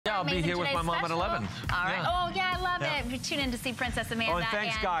Yeah, I'll be here with my mom at 11. All right. Yeah. Oh, yeah, I love it. Tune in to see Princess Amanda. Oh, and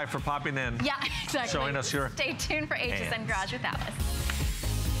thanks, Guy, for popping in. Yeah, exactly. Showing us your Stay tuned for HSN Garage with Alice.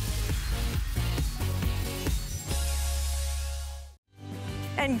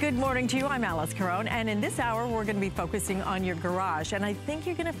 And good morning to you. I'm Alice Carone, and in this hour we're going to be focusing on your garage, and I think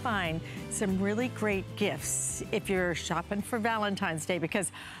you're going to find some really great gifts if you're shopping for Valentine's Day,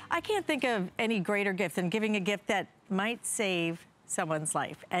 because I can't think of any greater gift than giving a gift that might save someone's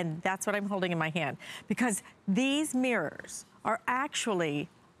life. And that's what I'm holding in my hand, because these mirrors are actually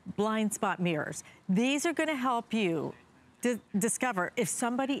blind spot mirrors. These are going to help you discover if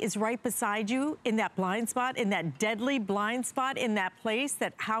somebody is right beside you in that blind spot, in that deadly blind spot, in that place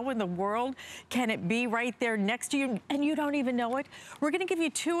that how in the world can it be right there next to you and you don't even know it? We're going to give you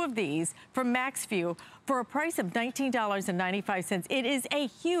 2 of these from MaxView for a price of $19.95. It is a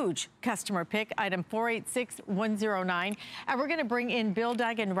huge customer pick, item 486109. And we're going to bring in Bill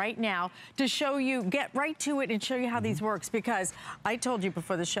Duggan right now to show you, get right to it and show you how these works, because I told you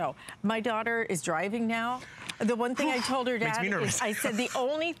before the show, my daughter is driving now. The one thing I told her, Dad, is I said the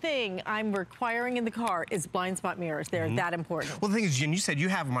only thing I'm requiring in the car is blind spot mirrors. They're that important. Well, the thing is, Jen, you said you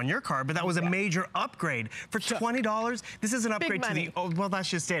have them on your car, but that was a major upgrade. For $20, this is an upgrade to the, well,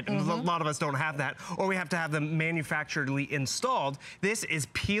 that's just it. A lot of us don't have that, or we have to have them manufacturally installed. This is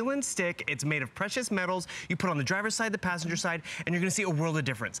peel and stick. It's made of precious metals. You put on the driver's side, the passenger side, and you're gonna see a world of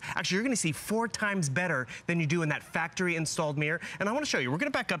difference. Actually, you're gonna see 4 times better than you do in that factory installed mirror. And I wanna show you, we're gonna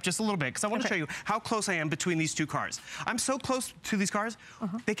back up just a little bit, because I wanna show you how close I am between these 2 cars. I'm so close to these cars,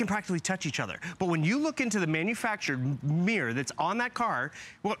 they can practically touch each other. But when you look into the manufactured mirror that's on that car,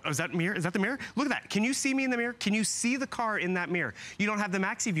 what is that mirror? Is that the mirror? Look at that. Can you see me in the mirror? Can you see the car in that mirror? You don't have the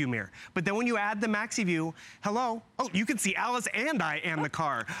MaxiView mirror. But then when you add the MaxiView, hello, oh, you can see Alice and I and the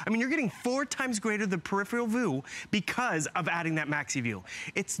car. I mean, you're getting 4 times greater the peripheral view because of adding that MaxiView.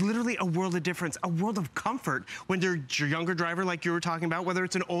 It's literally a world of difference, a world of comfort when you're your younger driver, like you were talking about, whether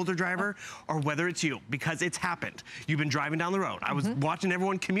it's an older driver or whether it's you, because it's happened. You've been driving down the road. I was watching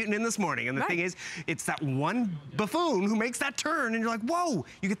everyone commuting in this morning, and the thing is, it's that one buffoon who makes that turn, and you're like, whoa,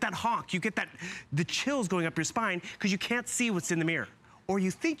 you get that honk, you get that, the chills going up your spine, because you can't see what's in the mirror. Or you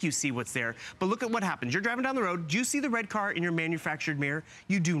think you see what's there, but look at what happens. You're driving down the road. Do you see the red car in your manufactured mirror?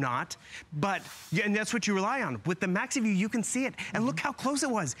 You do not, but, and that's what you rely on. With the MaxiView, you can see it, and look how close it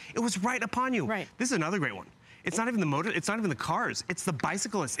was. It was right upon you. Right. This is another great one. It's not even the motor, it's not even the cars, it's the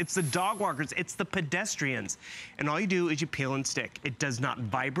bicyclists, it's the dog walkers, it's the pedestrians. And all you do is you peel and stick. It does not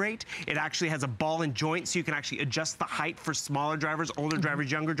vibrate. It actually has a ball and joint, so you can actually adjust the height for smaller drivers, older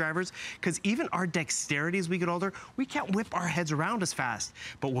drivers, younger drivers. Because even our dexterity as we get older, we can't whip our heads around as fast.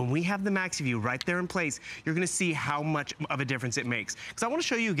 But when we have the MaxiView right there in place, you're gonna see how much of a difference it makes. Because I wanna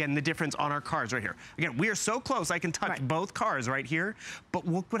show you again the difference on our cars right here. Again, we are so close, I can touch both cars right here, but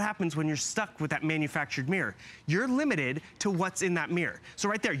look what happens when you're stuck with that manufactured mirror. You're limited to what's in that mirror. So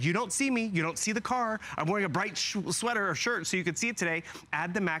right there, you don't see me, you don't see the car. I'm wearing a bright sweater or shirt so you can see it today.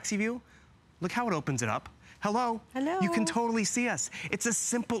 Add the MaxiView. Look how it opens it up. Hello. Hello. You can totally see us. It's a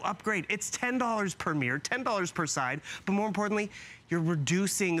simple upgrade. It's $10 per mirror, $10 per side, but more importantly, you're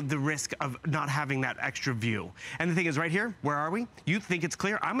reducing the risk of not having that extra view. And the thing is right here, where are we? You think it's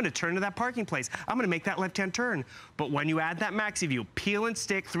clear? I'm gonna turn to that parking place. I'm gonna make that left-hand turn. But when you add that MaxiView, peel and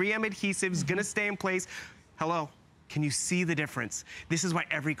stick, 3M adhesives, gonna stay in place. Hello, can you see the difference? This is why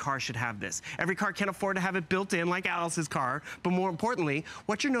every car should have this. Every car can't afford to have it built in like Alice's car, but more importantly,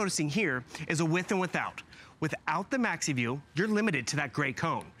 what you're noticing here is a with and without. Without the MaxiView, you're limited to that gray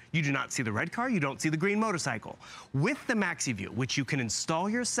cone. You do not see the red car, you don't see the green motorcycle. With the MaxiView, which you can install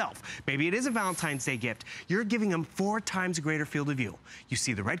yourself, maybe it is a Valentine's Day gift, you're giving them 4 times greater field of view. You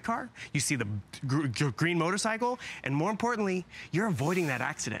see the red car, you see the green motorcycle, and more importantly, you're avoiding that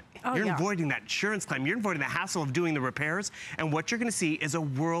accident. You're avoiding that insurance claim, you're avoiding the hassle of doing the repairs, and what you're gonna see is a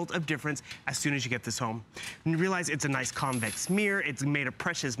world of difference as soon as you get this home. And you realize it's a nice convex mirror, it's made of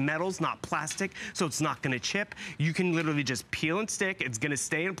precious metals, not plastic, so it's not gonna chip. You can literally just peel and stick, it's gonna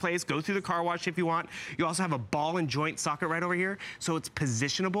stay in place, go through the car wash if you want. You also have a ball and joint socket right over here, so it's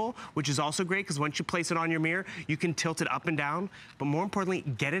positionable, which is also great because once you place it on your mirror, you can tilt it up and down, but more importantly,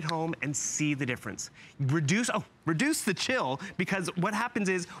 get it home and see the difference. Reduce the chill, because what happens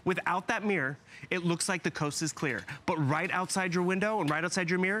is without that mirror, it looks like the coast is clear, but right outside your window and right outside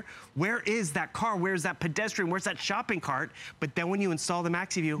your mirror, where is that car? Where's that pedestrian? Where's that shopping cart? But then when you install the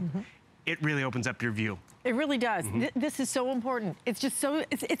MaxiView, it really opens up your view. It really does. This is so important. It's just so,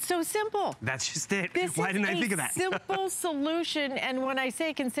 it's so simple. That's just it. This Why didn't I think of that? Simple solution, and when I say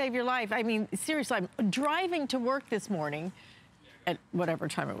it can save your life, I mean, seriously, I'm driving to work this morning at whatever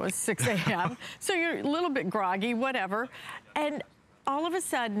time it was, 6 a.m. So you're a little bit groggy, whatever. And all of a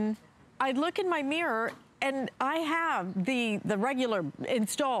sudden, I look in my mirror and I have the regular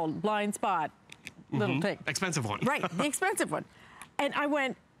installed blind spot little thing. Expensive one. Right, the expensive one. And I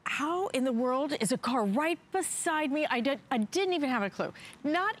went, how in the world is a car right beside me? I didn't even have a clue.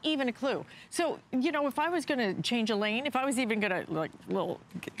 Not even a clue. So, you know, if I was gonna change a lane, if I was even gonna like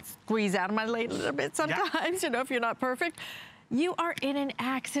squeeze out of my lane a little bit sometimes, you know, if you're not perfect, you are in an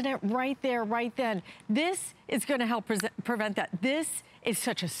accident right there, right then. This is gonna help prevent that. This is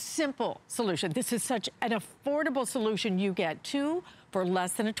such a simple solution. This is such an affordable solution. You get two for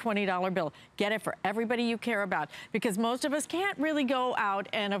less than a $20 bill. Get it for everybody you care about, because most of us can't really go out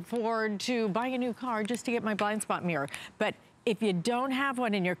and afford to buy a new car just to get my blind spot mirror. But if you don't have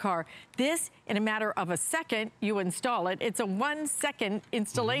one in your car, this, in a matter of a second, you install it. It's a 1-second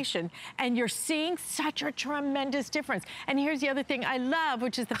installation, and you're seeing such a tremendous difference. And here's the other thing I love,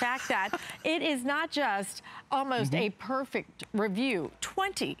 which is the fact that it is not just almost a perfect review.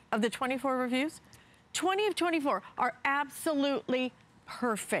 20 of the 24 reviews, 20 of 24 are absolutely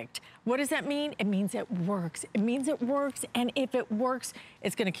perfect. What does that mean? It means it works. It means it works, and if it works,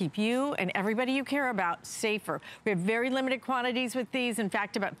 it's gonna keep you and everybody you care about safer. We have very limited quantities with these. In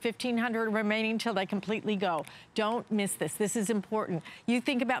fact, about 1,500 remaining till they completely go. Don't miss this. This is important. You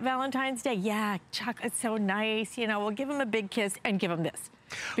think about Valentine's Day. Yeah, chocolate's so nice. You know, we'll give them a big kiss and give them this.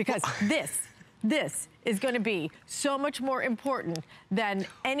 Because this is going to be so much more important than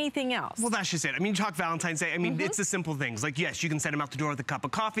anything else. Well, that's just it. I mean, you talk Valentine's Day. I mean, it's the simple things. Like, yes, you can send them out the door with a cup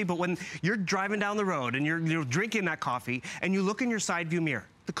of coffee, but when you're driving down the road and you're drinking that coffee and you look in your side view mirror,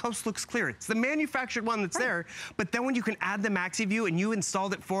 the coast looks clear. It's the manufactured one that's there. But then when you can add the Maxi View and you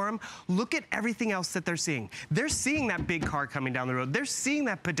installed it for them, look at everything else that they're seeing. They're seeing that big car coming down the road. They're seeing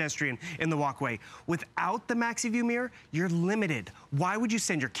that pedestrian in the walkway. Without the Maxi View mirror, you're limited. Why would you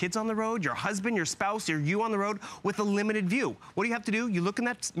send your kids on the road, your husband, your spouse, or you on the road with a limited view? What do you have to do? You look in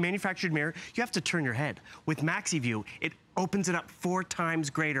that manufactured mirror, you have to turn your head. With Maxi View, it opens it up 4 times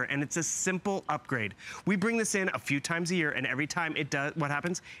greater, and it's a simple upgrade. We bring this in a few times a year, and every time it does, what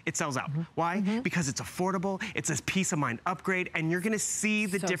happens? It sells out. Why? Because it's affordable, it's a peace of mind upgrade, and you're gonna see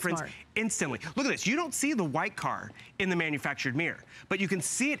the difference instantly. Look at this, you don't see the white car in the manufactured mirror, but you can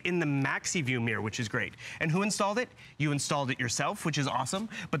see it in the Maxi View mirror, which is great. And who installed it? You installed it yourself, which is awesome,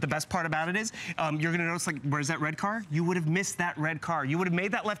 but the best part about it is, you're gonna notice, like, where's that red car? You would have missed that red car. You would have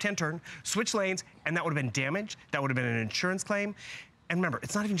made that left-hand turn, switched lanes, and that would have been damage, that would have been an insurance claim. And remember,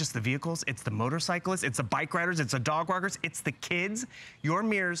 it's not even just the vehicles, it's the motorcyclists, it's the bike riders, it's the dog walkers, it's the kids. Your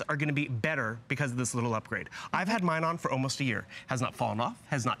mirrors are gonna be better because of this little upgrade. I've had mine on for almost a year. Has not fallen off,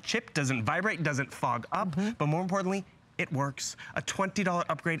 has not chipped, doesn't vibrate, doesn't fog up, but more importantly, it works. A $20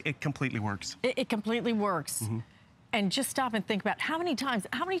 upgrade, it completely works. It completely works. And just stop and think about how many times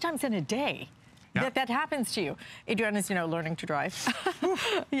in a day that happens to you. Adrienne is, you know, learning to drive.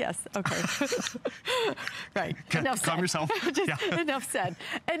 Yes, okay. Right, enough said. Calm yourself. Enough said.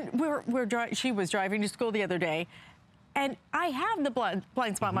 And she was driving to school the other day, and I have the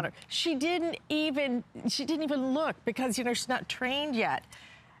blind spot monitor. She didn't even look because, you know, she's not trained yet.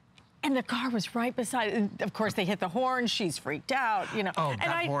 And the car was right beside, and of course they hit the horn, she's freaked out, you know. Oh,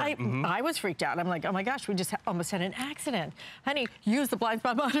 that horn. I was freaked out. I'm like, oh my gosh, we just almost had an accident. Honey, use the blind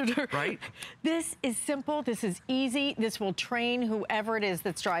spot monitor. Right. This is simple, this is easy, this will train whoever it is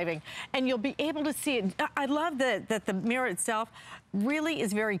that's driving. And you'll be able to see it. I love that the mirror itself really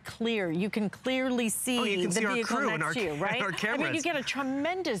is very clear. You can clearly see the vehicle next to you, right? I mean, you get a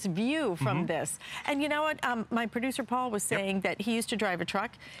tremendous view from this. And you know what? My producer Paul was saying that he used to drive a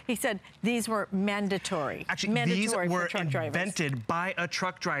truck. He said these were mandatory. Actually, these were invented by a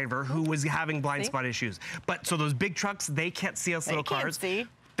truck driver who was having blind spot issues. But so those big trucks, they can't see us little cars.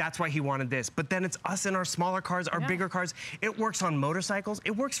 That's why he wanted this. But then it's us in our smaller cars, our bigger cars. It works on motorcycles.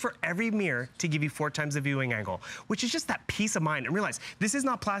 It works for every mirror to give you 4 times the viewing angle, which is just that peace of mind. And realize, this is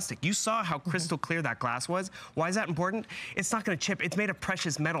not plastic. You saw how crystal clear that glass was. Why is that important? It's not gonna chip. It's made of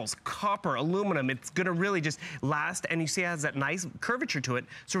precious metals, copper, aluminum. It's gonna really just last. And you see it has that nice curvature to it,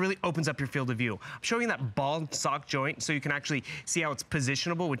 so it really opens up your field of view. I'm showing you that ball sock joint so you can actually see how it's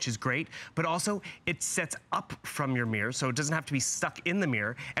positionable, which is great. But also, it sets up from your mirror, so it doesn't have to be stuck in the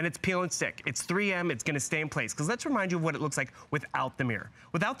mirror. And it's peel and stick. It's 3M, it's gonna stay in place. Because let's remind you of what it looks like without the mirror.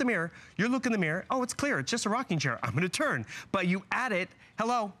 Without the mirror, you're looking in the mirror, oh, it's clear, it's just a rocking chair, I'm gonna turn. But you add it,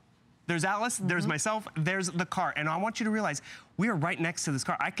 hello, there's Alice, there's myself, there's the car. And I want you to realize, we are right next to this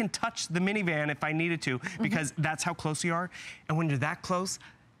car. I can touch the minivan if I needed to, because that's how close you are. And when you're that close,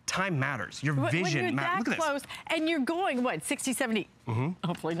 time matters. Your vision matters. Look at this. Close, and you're going, what, 60, 70,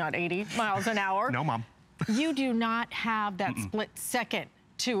 hopefully not 80 miles an hour. No, Mom. You do not have that split second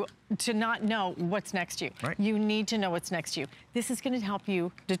to not know what's next to you. Right. You need to know what's next to you. This is going to help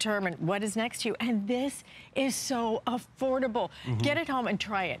you determine what is next to you. And this is so affordable. Get it home and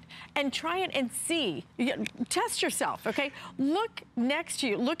try it. And try it and see. Test yourself, okay? Look next to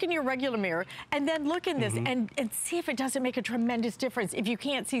you. Look in your regular mirror and then look in this and see if it doesn't make a tremendous difference. If you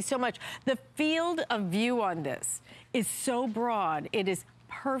can't see so much, the field of view on this is so broad. It is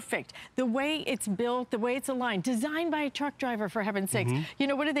perfect. The way it's built, the way it's aligned, designed by a truck driver, for heaven's sakes. You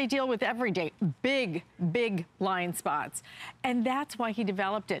know, what do they deal with every day? Big, big blind spots. And that's why he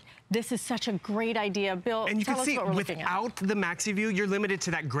developed it. This is such a great idea. Bill, and you tell can us see, what we're looking at. without the Maxi View, you're limited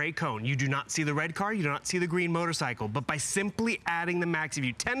to that gray cone. You do not see the red car, you do not see the green motorcycle. But by simply adding the Maxi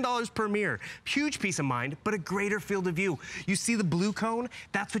View, $10 per mirror, huge peace of mind, but a greater field of view. You see the blue cone?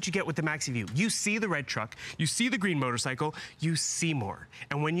 That's what you get with the Maxi View. You see the red truck, you see the green motorcycle, you see more.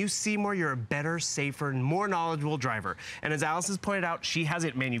 And when you see more, you're a better, safer, and more knowledgeable driver. And as Alice has pointed out, she has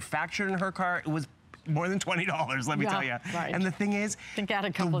it manufactured in her car. It was more than $20, let me tell you. Right. And the thing is,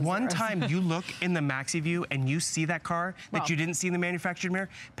 the one time you look in the Maxi View and you see that car that you didn't see in the manufactured mirror,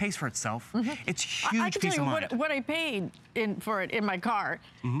 pays for itself. It's huge peace of mind. What I paid for it in my car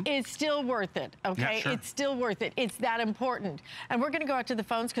is still worth it, okay? Yeah, sure. It's still worth it. It's that important. And we're going to go out to the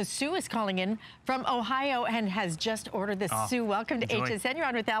phones because Sue is calling in from Ohio and has just ordered this. Sue, welcome to HSN. You're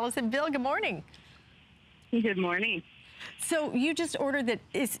on with Alice and Bill. Good morning. Good morning. So you just ordered that.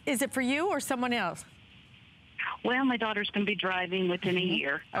 Is it for you or someone else? Well, my daughter's going to be driving within a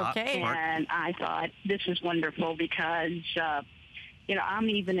year. Okay. And I thought this is wonderful because, you know, I'm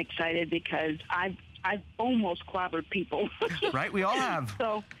even excited because I've almost clobbered people. Right? We all have.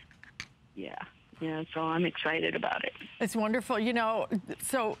 So, yeah, so I'm excited about it. It's wonderful. You know,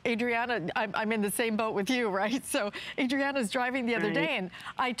 so Adriana, I'm in the same boat with you, right? So Adriana's driving the other day, and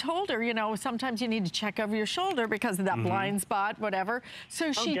I told her, you know, sometimes you need to check over your shoulder because of that blind spot, whatever.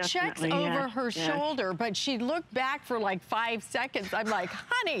 So she checks over her shoulder, but she looked back for like 5 seconds. I'm like,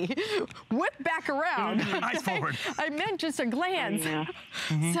 honey, whip back around. Eyes forward. I meant just a glance.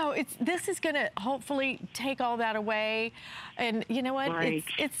 So this is going to hopefully take all that away. And you know what?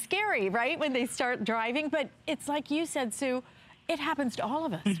 It's scary, right, when they start driving, but it's like you said, Sue, it happens to all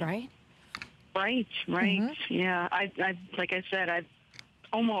of us, right? Right. Yeah, I like I said, I've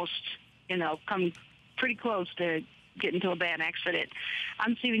almost, you know, come pretty close to getting into a bad accident.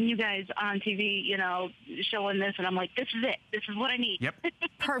 I'm seeing you guys on TV, you know, showing this, and I'm like, this is it. This is what I need. Yep.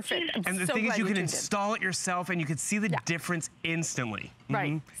 Perfect. And the thing is, you can install it yourself, and you can see the difference instantly.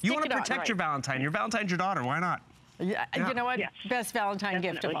 Right. You want to protect your Valentine. Your Valentine's your daughter. Why not? Yeah, you know what? Yes. Best Valentine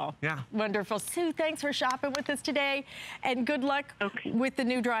gift of all. Yeah. Wonderful. Sue, thanks for shopping with us today, and good luck with the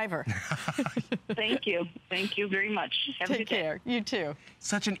new driver. Thank you. Thank you very much. Have a good day. Take care. You too.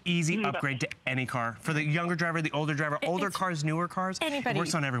 Such an easy upgrade to any car. For the younger driver, the older driver, older cars, newer cars, it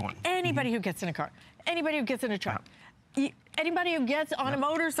works on everyone. Anybody who gets in a car, anybody who gets in a truck, anybody who gets on a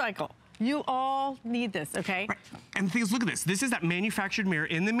motorcycle. You all need this, okay? Right. And the thing is, look at this. This is that manufactured mirror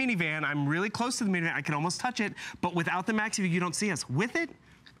in the minivan. I'm really close to the minivan. I can almost touch it, but without the Maxi View, you don't see us. With it,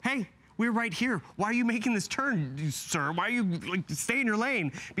 hey, we're right here. Why are you making this turn, sir? Why are you, like, stay in your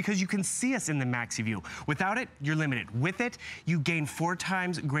lane? Because you can see us in the Maxi View. Without it, you're limited. With it, you gain 4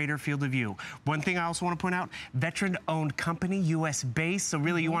 times greater field of view. One thing I also want to point out, veteran-owned company, U.S. based, so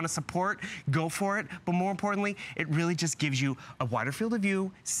really you want to support, go for it. But more importantly, it really just gives you a wider field of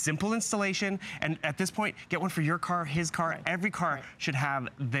view, simple installation, and at this point, get one for your car, his car. Every car should have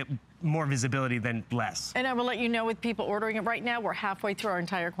the more visibility than less. And I will let you know, with people ordering it right now, we're halfway through our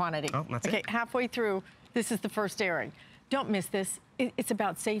entire quantity. Oh, that's it. Okay, halfway through. This is the first airing. Don't miss this. It's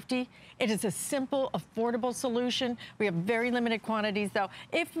about safety. It is a simple, affordable solution. We have very limited quantities, though.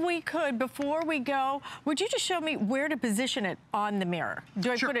 If we could, before we go, would you just show me where to position it on the mirror?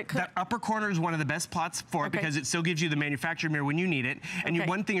 Do I put it? That upper corner is one of the best spots for it because it still gives you the manufactured mirror when you need it. And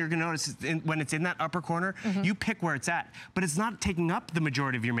one thing you're going to notice is when it's in that upper corner, you pick where it's at, but it's not taking up the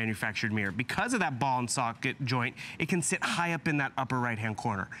majority of your manufactured mirror. Because of that ball and socket joint, it can sit high up in that upper right-hand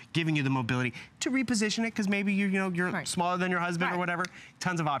corner, giving you the mobility to reposition it because maybe you're smaller than your husband or whatever.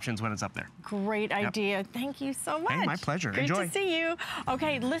 Tons of options when it's up there. Great idea. Thank you so much. Hey, my pleasure. Great Enjoy. to see you.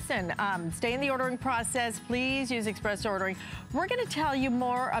 Okay, listen, stay in the ordering process. Please use express ordering. We're going to tell you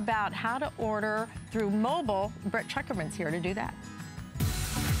more about how to order through mobile. Brett Chuckerman's here to do that.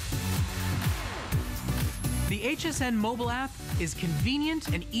 The HSN mobile app is convenient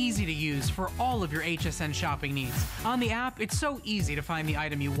and easy to use for all of your HSN shopping needs. On the app, it's so easy to find the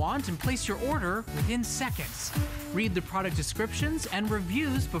item you want and place your order within seconds. Read the product descriptions and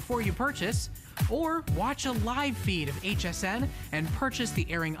reviews before you purchase, or watch a live feed of HSN and purchase the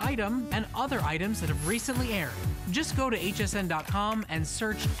airing item and other items that have recently aired. Just go to hsn.com and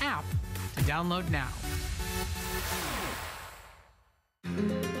search app to download now.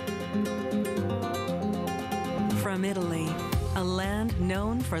 From Italy, a land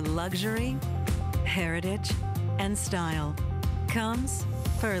known for luxury, heritage, and style, comes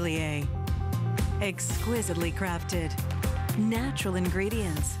Perlier. Exquisitely crafted, natural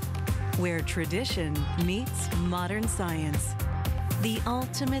ingredients, where tradition meets modern science. The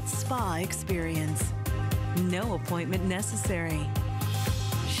ultimate spa experience. No appointment necessary.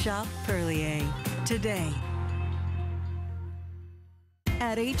 Shop Perlier today.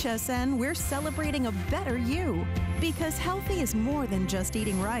 At HSN, we're celebrating a better you, because healthy is more than just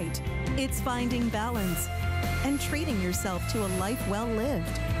eating right. It's finding balance and treating yourself to a life well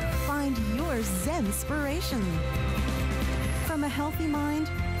lived. Find your Zen-spiration. From a healthy mind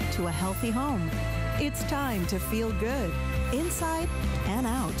to a healthy home, it's time to feel good, inside and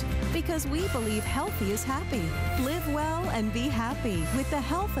out, because we believe healthy is happy. Live well and be happy with the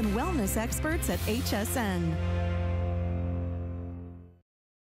health and wellness experts at HSN.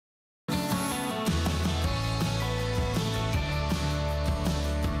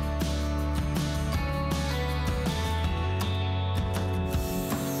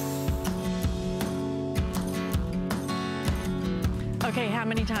 Okay, how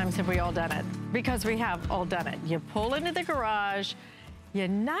many times have we all done it? Because we have all done it. You pull into the garage, you're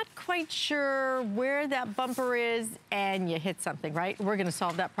not quite sure where that bumper is, and you hit something, right? We're gonna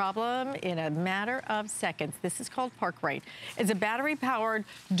solve that problem in a matter of seconds. This is called Park Right. It's a battery-powered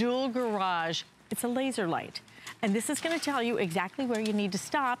dual garage. It's a laser light. And this is gonna tell you exactly where you need to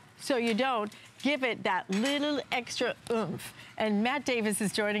stop so you don't give it that little extra oomph. And Matt Davis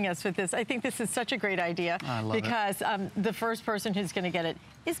is joining us with this. I think this is such a great idea. I love because the first person who's gonna get it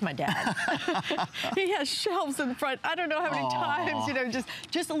is my dad. He has shelves in front. I don't know how many times, you know,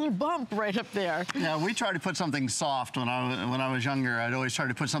 just a little bump right up there. Yeah, we tried to put something soft when I was younger. I'd always try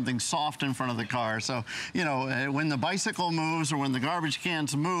to put something soft in front of the car. So, you know, when the bicycle moves or when the garbage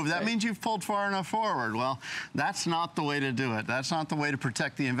cans move, that means you've pulled far enough forward. Well, that's not the way to do it. That's not the way to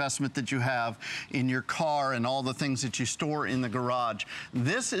protect the investment that you have in your car and all the things that you store in the garage.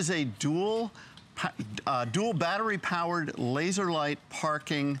 This is a dual battery-powered laser light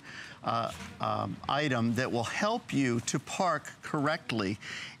parking item that will help you to park correctly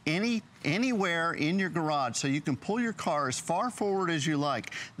anywhere in your garage, so you can pull your car as far forward as you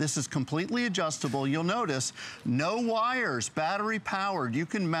like. This is completely adjustable. You'll notice no wires, battery powered. You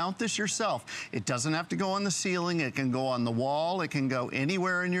can mount this yourself. It doesn't have to go on the ceiling. It can go on the wall. It can go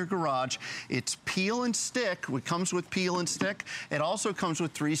anywhere in your garage. It's peel and stick. It comes with peel and stick. It also comes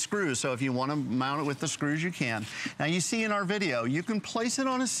with 3 screws, so if you want to mount it with the screws, you can. Now, you see in our video, you can place it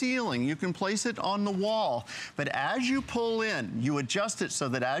on a ceiling. You can place it on the wall. But as you pull in, you adjust it so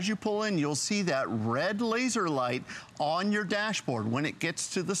that as you pull in, you'll see that red laser light on your dashboard. When it gets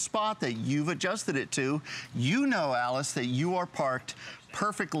to the spot that you've adjusted it to, you know, Alice, that you are parked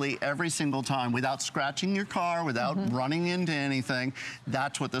perfectly every single time without scratching your car, without running into anything.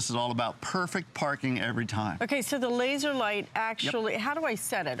 That's what this is all about. Perfect parking every time. Okay, so the laser light actually, how do I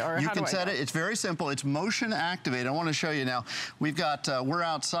set it? Or you can set it. It's very simple. It's motion activated. I want to show you now. We've got, we're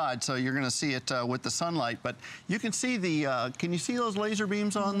outside, so you're going to see it with the sunlight, but you can see the, can you see those laser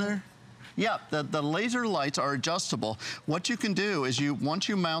beams on there? Yeah, the laser lights are adjustable. What you can do is once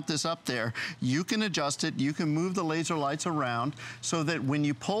you mount this up there, you can adjust it. You can move the laser lights around so that when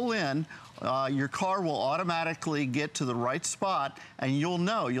you pull in, your car will automatically get to the right spot, and you'll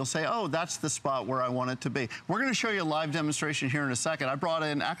know. You'll say, oh, that's the spot where I want it to be. We're going to show you a live demonstration here in a second. I brought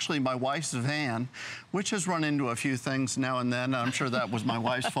in, actually, my wife's van, which has run into a few things now and then. I'm sure that was my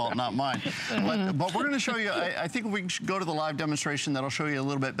wife's fault, not mine. But we're going to show you, I think we should go to the live demonstration. That'll show you a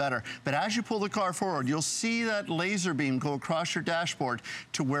little bit better. But as you pull the car forward, you'll see that laser beam go across your dashboard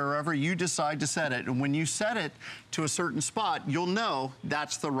to wherever you decide to set it. And when you set it to a certain spot, you'll know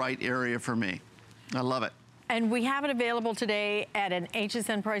that's the right area for me. I love it. And we have it available today at an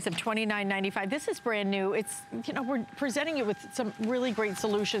HSN price of $29.95. This is brand new. It's, you know, we're presenting you with some really great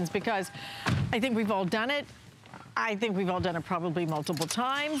solutions because I think we've all done it. I think we've all done it probably multiple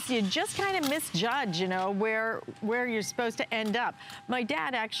times. You just kind of misjudge, you know, where you're supposed to end up. My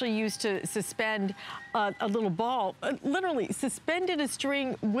dad actually used to suspend a little ball, literally suspended a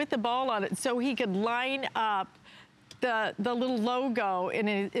string with a ball on it so he could line up the little logo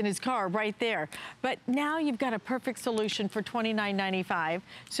in his car right there. But now you've got a perfect solution for $29.95.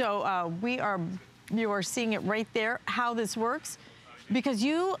 So you are seeing it right there, how this works. Because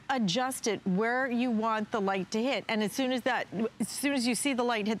you adjust it where you want the light to hit. And as soon as you see the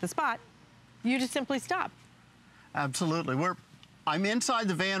light hit the spot, you just simply stop. Absolutely. I'm inside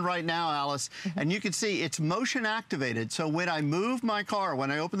the van right now, Alice, and you can see it's motion activated. So when I move my car, when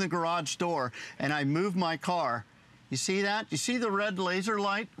I open the garage door and I move my car, you see that? You see the red laser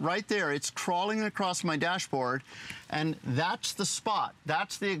light right there? It's crawling across my dashboard, and that's the spot.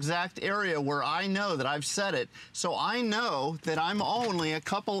 That's the exact area where I know that I've set it. So I know that I'm only a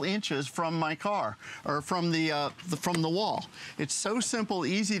couple inches from my car, or from the wall. It's so simple,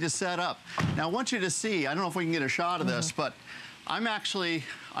 easy to set up. Now I want you to see, I don't know if we can get a shot of this, but I'm actually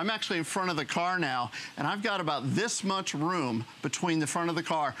in front of the car now, and I've got about this much room between the front of the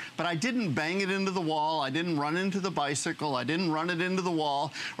car, but I didn't bang it into the wall. I didn't run into the bicycle. I didn't run it into the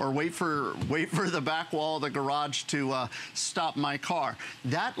wall or wait for the back wall of the garage to stop my car.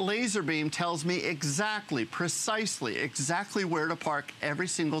 That laser beam tells me precisely where to park every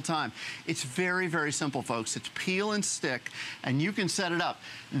single time. It's very, very simple, folks. It's peel and stick, and you can set it up.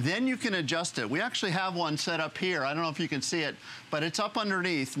 Then you can adjust it. We actually have one set up here. I don't know if you can see it, but it's up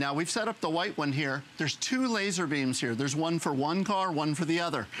underneath. Now, we've set up the white one here. There's 2 laser beams here. There's one for one car, one for the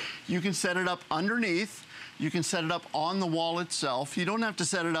other. You can set it up underneath. You can set it up on the wall itself. You don't have to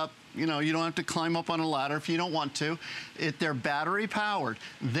set it up, you know, you don't have to climb up on a ladder if you don't want to. They're battery powered.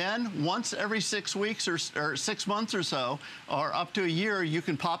 Then once every 6 weeks or 6 months or so, or up to a year, you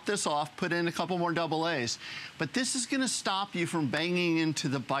can pop this off, put in a couple more AA's. But this is gonna stop you from banging into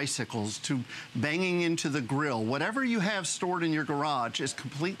the bicycles, to banging into the grill. Whatever you have stored in your garage is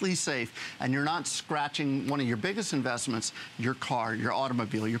completely safe, and you're not scratching one of your biggest investments, your car, your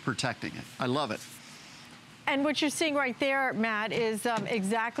automobile. You're protecting it. I love it. And what you're seeing right there, Matt, is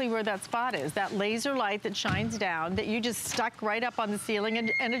exactly where that spot is. That laser light that shines down, that you just stuck right up on the ceiling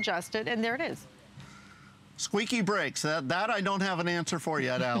and adjusted, and there it is. Squeaky brakes. That I don't have an answer for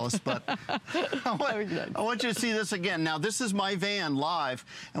yet, Alice, but I want you to see this again. Now, this is my van live,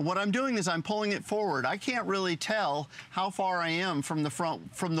 and what I'm doing is I'm pulling it forward. I can't really tell how far I am from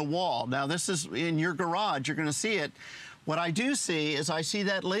the wall. Now, this is in your garage. You're going to see it. What I do see is I see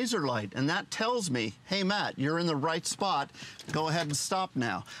that laser light, and that tells me, hey, Matt, you're in the right spot. Go ahead and stop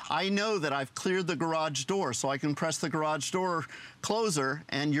now. I know that I've cleared the garage door, so I can press the garage door closer,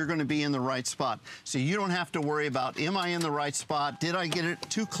 and you're going to be in the right spot. So you don't have to worry about, am I in the right spot? Did I get it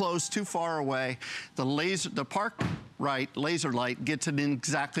too close, too far away? The park right laser light gets it in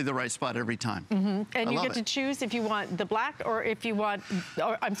exactly the right spot every time. And you get to choose if you want the black, or if you want,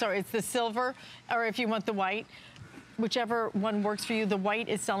 I'm sorry, it's the silver, or if you want the white. Whichever one works for you. The white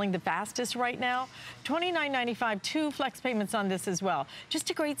is selling the fastest right now. $29.95, 2 flex payments on this as well.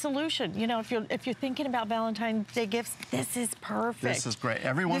 Just a great solution. You know, if you're thinking about Valentine's Day gifts, this is perfect. This is great.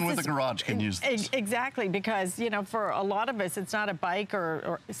 Everyone with a garage can use this. Exactly, because, you know, for a lot of us, it's not a bike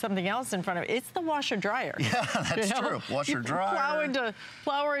or something else in front of it. It's the washer dryer. Yeah, that's true. Washer dryer.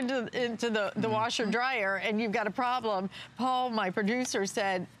 Plow into the washer dryer, and you've got a problem. Paul, my producer,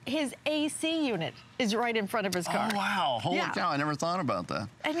 said his AC unit is right in front of his car. Oh, wow. Holy cow, I never thought about that.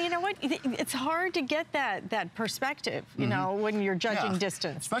 And you know what? It's hard to get that perspective, you know, when you're judging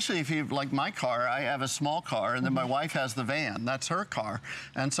distance. Especially if you, like my car, I have a small car, and then my wife has the van. That's her car.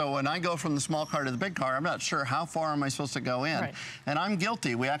 And so when I go from the small car to the big car, I'm not sure how far am I supposed to go in. Right. And I'm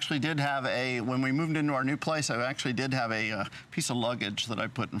guilty. We actually did have when we moved into our new place, I actually did have a piece of luggage that I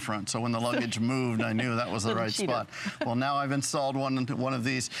put in front. So when the luggage moved, I knew that was the right spot. Well, now I've installed one of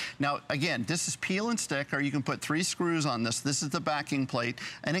these. Now, again, this is peel and stick, or you can put 3 screws on this. This is the backing plate.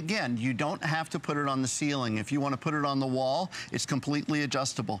 And again, you don't have to put it on the ceiling. If you want to put it on the wall, it's completely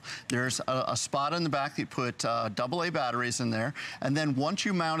adjustable. There's a spot in the back that you put AA batteries in there. And then once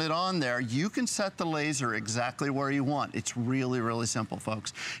you mount it on there, you can set the laser exactly where you want. It's really, really simple,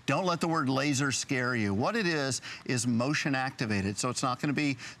 folks. Don't let the word laser scare you. What it is motion activated. So it's not going to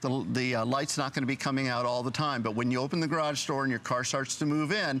be, the light's not going to be coming out all the time. But when you open the garage door and your car starts to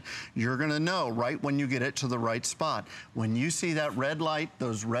move in, you're going to know right when you get it to the right spot. When you see that red light,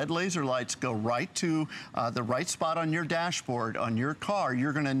 those red laser lights go right to the right spot on your dashboard, on your car,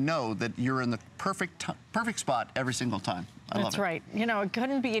 you're going to know that you're in the perfect spot every single time. I love it. That's right. You know, it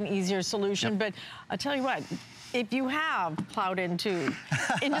couldn't be an easier solution, but I'll tell you what, if you have plowed into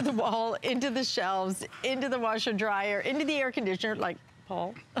the wall, into the shelves, into the washer dryer, into the air conditioner, like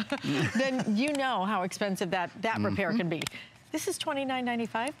Paul, then you know how expensive that repair can be. This is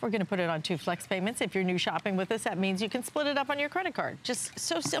 $29.95. We're going to put it on 2 flex payments. If you're new shopping with us, that means you can split it up on your credit card. Just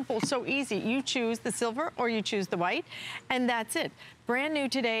so simple, so easy. You choose the silver or you choose the white, and that's it. Brand new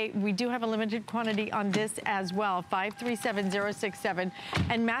today. We do have a limited quantity on this as well, 537067.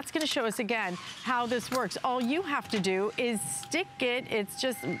 And Matt's going to show us again how this works. All you have to do is stick it. It's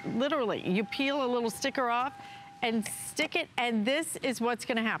just literally, you peel a little sticker off and stick it, and this is what's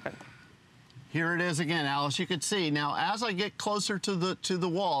going to happen. Here it is again, Alice. You can see now as I get closer to the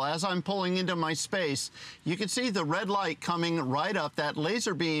wall, as I'm pulling into my space, you can see the red light coming right up. That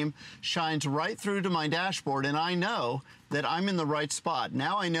laser beam shines right through to my dashboard, and I know that I'm in the right spot.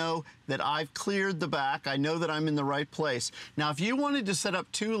 Now I know that I've cleared the back. I know that I'm in the right place. Now, if you wanted to set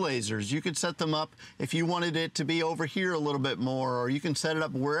up 2 lasers, you could set them up if you wanted it to be over here a little bit more, or you can set it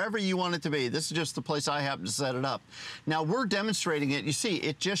up wherever you want it to be. This is just the place I happen to set it up. Now, we're demonstrating it. You see,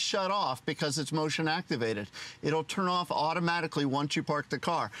 it just shut off because it's motion activated. It'll turn off automatically once you park the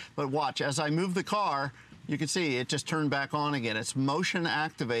car. But watch, as I move the car, you can see it just turned back on again. It's motion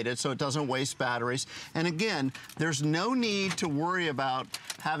activated, so it doesn't waste batteries. And again, there's no need to worry about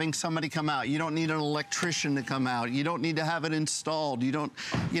having somebody come out. You don't need an electrician to come out. You don't need to have it installed. You don't,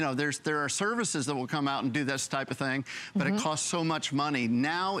 you know, there are services that will come out and do this type of thing, but it costs so much money.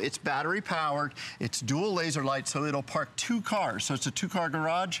 Now it's battery powered. It's dual laser light, so it'll park 2 cars. So it's a 2-car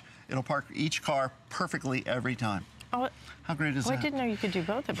garage. It'll park each car perfectly every time. Oh, how great is that? I didn't know you could do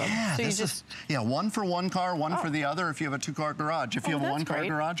both of them. Yeah, so you just... one for one car, one for the other if you have a 2-car garage. If you have a 1-car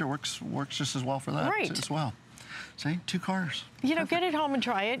garage, it works just as well for that as well. See, 2 cars. You know, get it home and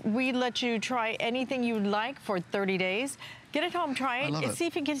try it. We let you try anything you'd like for 30 days. Get it home, try it, and see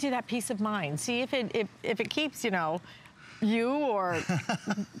if it gives you that peace of mind. See if it keeps, you know, you or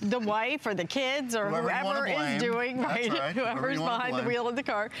the wife or the kids or whoever is doing, whoever's behind the wheel of the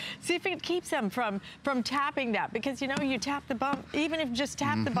car. See if it keeps them from tapping that, because, you know, you tap the bump, even if you just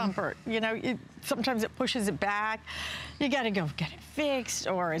tap the bumper, you know, sometimes it pushes it back. You got to go get it fixed,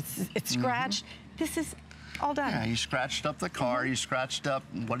 or it's scratched. This is all done. Yeah, you scratched up the car, you scratched up,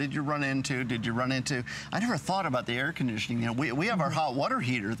 what did you run into? Did you run into, I never thought about the air conditioning. You know, we have our hot water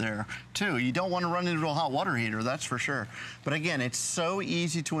heater there too. You don't want to run into a hot water heater, that's for sure. But again, it's so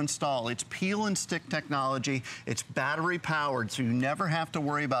easy to install. It's peel and stick technology. It's battery powered, so you never have to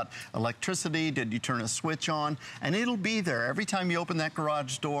worry about electricity. Did you turn a switch on? And it'll be there. Every time you open that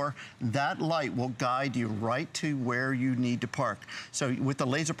garage door, that light will guide you right to where you need to park. So with the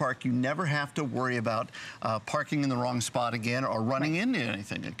laser park, you never have to worry about parking in the wrong spot again or running into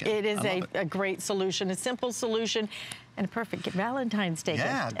anything again. It is a great solution, a simple solution, and a perfect Valentine's Day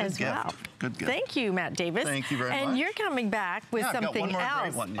gift as well. Good gift. Thank you, Matt Davis. Thank you very much. And you're coming back with something got one more else.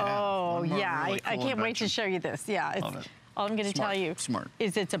 Great one. Oh, yeah. Really I can't wait to show you this. Yeah. Love it. All I'm going to tell you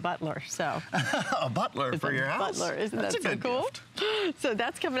is it's a butler. So a butler for your house? Butler. Isn't that so cool? Gift. So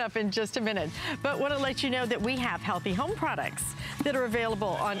that's coming up in just a minute. But want to let you know that we have healthy home products that are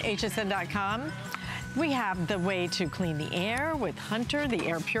available on hsn.com. We have the way to clean the air with Hunter, the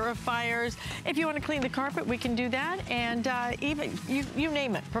air purifiers. If you want to clean the carpet, we can do that. And even, you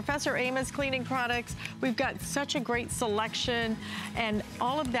name it, Professor Amos cleaning products. We've got such a great selection, and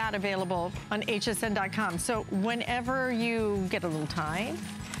all of that available on hsn.com. So whenever you get a little time,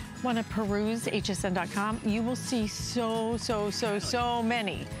 want to peruse hsn.com, you will see so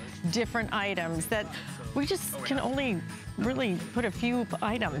many different items that we just can only really put a few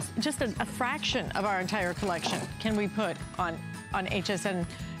items, just a fraction of our entire collection can we put on HSN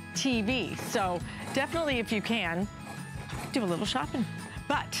TV. So definitely, if you can, do a little shopping.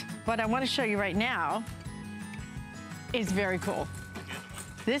 But what I want to show you right now is very cool.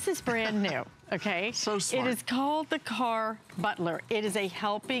 This is brand new. Okay? So smart. It is called the Car Butler. It is a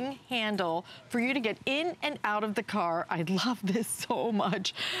helping handle for you to get in and out of the car. I love this so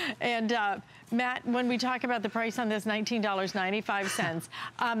much. And Matt, when we talk about the price on this, $19.95,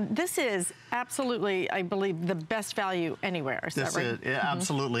 this is absolutely, I believe, the best value anywhere. Is that right? Yeah,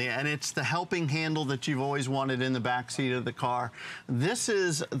 absolutely. And it's the helping handle that you've always wanted in the back seat of the car. This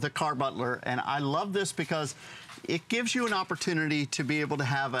is the Car Butler, and I love this because it gives you an opportunity to be able to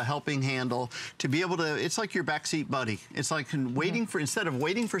have a helping handle, to be able to, it's like your backseat buddy. It's like waiting for, instead of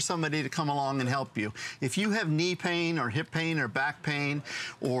waiting for somebody to come along and help you. If you have knee pain or hip pain or back pain,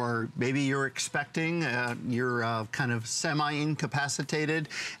 or maybe you're expecting, you're kind of semi-incapacitated,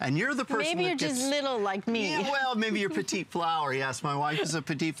 and you're the person maybe you're just little like me. Yeah, well, maybe you're petite flower. Yes, my wife is a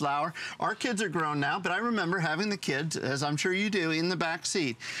petite flower. Our kids are grown now, but I remember having the kids, as I'm sure you do, in the back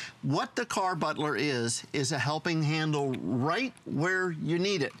seat. What the Car Butler is a helping handle right where you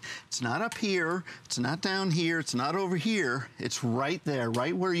need it. It's not up here, it's not down here, it's not over here. here. It's right there,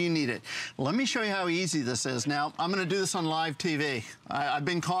 right where you need it. Let me show you how easy this is. Now, I'm going to do this on live TV. I've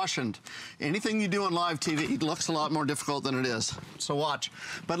been cautioned. Anything you do on live TV looks a lot more difficult than it is. So watch.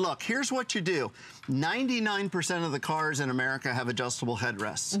 But look, here's what you do. 99% of the cars in America have adjustable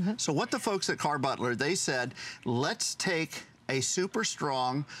headrests. So what the folks at Car Butler, they said, let's take a super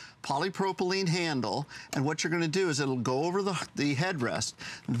strong polypropylene handle, and what you're going to do is it'll go over the headrest.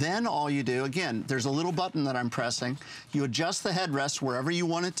 Then all you do, again, there's a little button that I'm pressing. You adjust the headrest wherever you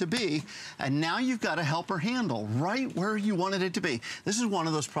want it to be, and now you've got a helper handle right where you wanted it to be. This is one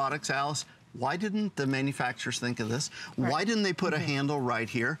of those products, Alice. Why didn't the manufacturers think of this? Right. Why didn't they put a handle right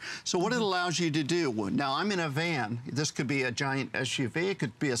here? So what it allows you to do, now I'm in a van. This could be a giant SUV, it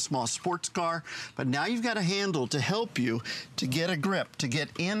could be a small sports car, but now you've got a handle to help you to get a grip, to get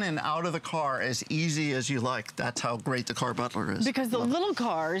in and out of the car as easy as you like. That's how great the Car Butler is. Because the little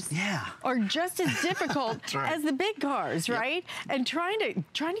cars are just as difficult as the big cars, right? And trying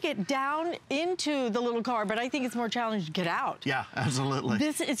to get down into the little car, but I think it's more challenging to get out. Yeah, absolutely.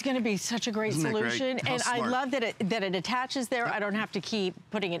 This is going to be such a great solution, and I love that it attaches there. I don't have to keep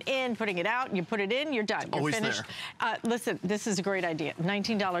putting it in, putting it out. You put it in, you're done. You're finished. Listen, this is a great idea.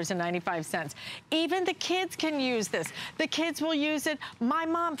 $19.95. Even the kids can use this. The kids will use it. My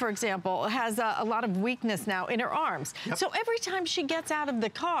mom, for example, has a lot of weakness now in her arms. So every time she gets out of the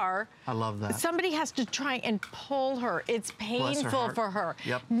car, I love that. Somebody has to try and pull her. It's painful for her.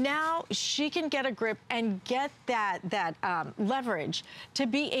 Now she can get a grip and get that leverage to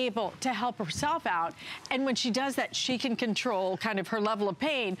be able to help herself out, and when she does that, she can control kind of her level of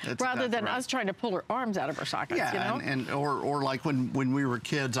pain rather than us trying to pull her arms out of her sockets. You know? or like when we were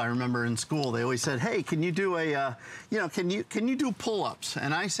kids, I remember in school they always said, "Hey, can you do a, can you do pull-ups?"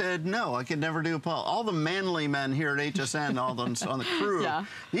 And I said, "No, I could never do a pull-up." All the manly men here at HSN, all on the crew,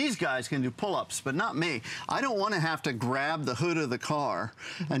 these guys can do pull-ups, but not me. I don't want to have to grab the hood of the car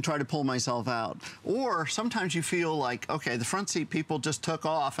and try to pull myself out. Or sometimes you feel like, okay, the front seat people just took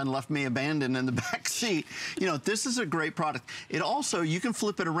off and left me abandoned in the back seat. This is a great product. It also, you can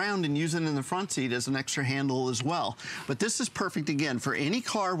flip it around and use it in the front seat as an extra handle as well. But this is perfect, again, for any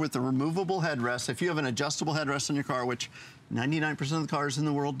car with a removable headrest. If you have an adjustable headrest in your car, which 99% of the cars in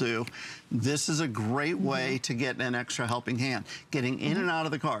the world do, this is a great way to get an extra helping hand. Getting in and out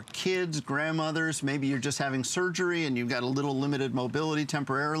of the car. Kids, grandmothers, maybe you're just having surgery and you've got a little limited mobility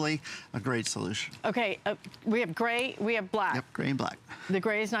temporarily, a great solution. Okay, we have gray, we have black. Yep, gray and black. The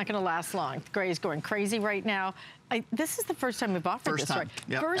gray is not going to last long. The gray is going crazy right now. This is the first time we've offered this, right?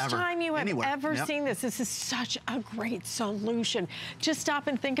 First time you have ever seen this. This is such a great solution. Just stop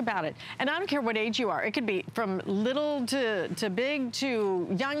and think about it. And I don't care what age you are. It could be from little to big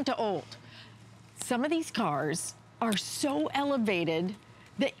to young to old. Some of these cars are so elevated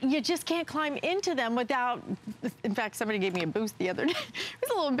that you just can't climb into them without, in fact, somebody gave me a boost the other day. It was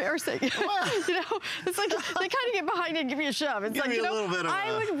a little embarrassing. It's like they kind of get behind you and give you a shove. It's like,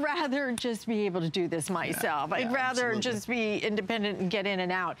 I would rather just be able to do this myself. I'd rather just be independent and get in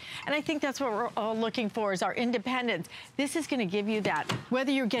and out. And I think that's what we're all looking for, is our independence. This is going to give you that,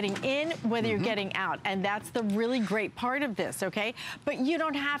 whether you're getting in, whether you're getting out. And that's the really great part of this, okay? But you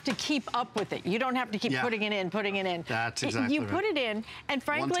don't have to keep up with it. You don't have to keep putting it in, putting it in. That's exactly You put it in, and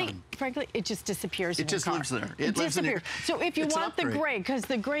frankly, it just disappears in your car. It just lives there. It disappears. So if you want the gray, because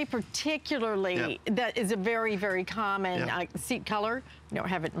the gray particularly, that is a very, very common seat color. I don't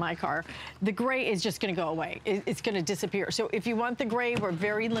have it in my car. The gray is just going to go away. It's going to disappear. So if you want the gray, we're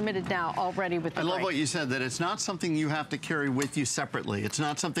very limited now already with the gray. I love what you said, that it's not something you have to carry with you separately. It's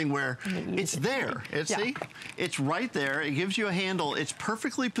not something where it's there. See? It's right there. It gives you a handle. It's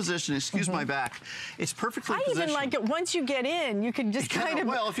perfectly positioned. Excuse my back. It's perfectly positioned. I even like it. Once you get in, you can just kind of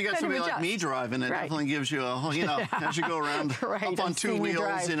Well, if you got somebody like me driving, it definitely gives you a, as you go around up on two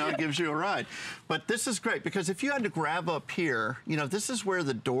wheels, it gives you a ride. But this is great, because if you had to grab up here, this is where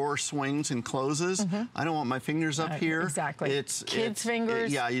the door swings and closes. I don't want my fingers up here. Exactly. It's kids'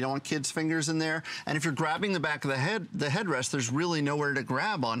 fingers. Yeah, you don't want kids' fingers in there. And if you're grabbing the back of the headrest, there's really nowhere to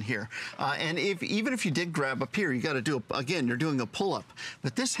grab on here. And even if you did grab up here, you got to do again, you're doing a pull-up.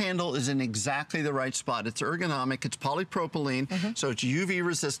 But this handle is in exactly the right spot. It's ergonomic. It's polypropylene, so it's UV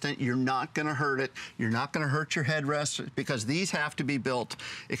resistant. You're not going to hurt it. You're not going to hurt your headrest, because these have to be built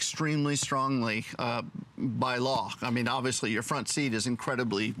extremely strongly by law. I mean, obviously, your front seat is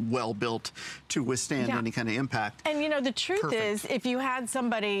incredibly well built to withstand any kind of impact. And the truth is, if you had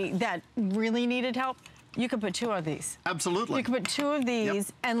somebody that really needed help, you could put two of these. Absolutely. You could put two of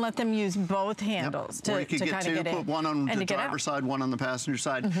these and let them use both handles to or you could get two, put one on the driver's side, one on the passenger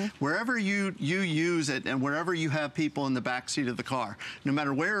side. Wherever you use it, and wherever you have people in the back seat of the car, no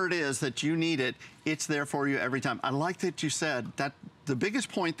matter where it is that you need it, it's there for you every time. I like that you said that. The biggest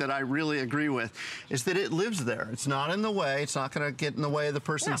point that I really agree with is that it lives there. It's not in the way. It's not going to get in the way of the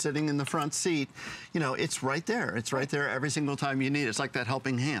person sitting in the front seat. You know, it's right there. It's right there every single time you need it. It's like that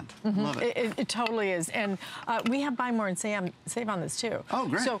helping hand. Love it. It totally is. And we have buy more and save on this too. Oh,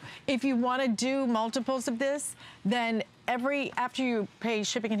 great. So if you want to do multiples of this, then after you pay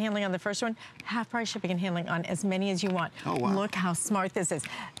shipping and handling on the first one, half price shipping and handling on as many as you want. Oh, wow. Look how smart this is.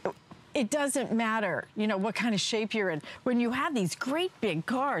 It doesn't matter, you know, what kind of shape you're in. When you have these great big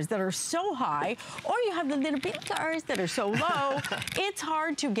cars that are so high, or you have the little big cars that are so low, it's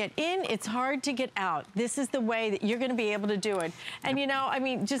hard to get in, it's hard to get out. This is the way that you're gonna be able to do it. And you know, I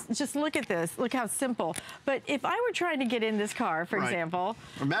mean, just look at this, look how simple. But if I were trying to get in this car, for example.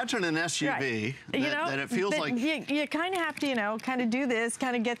 Imagine an SUV that it feels like. You kind of have to, you know, kind of do this,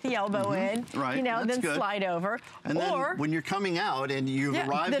 kind of get the elbow in, you know, then slide over. And then when you're coming out and you've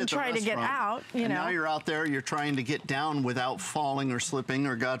arrived at the restaurant, get out, you know. Now you're out there, you're trying to get down without falling or slipping,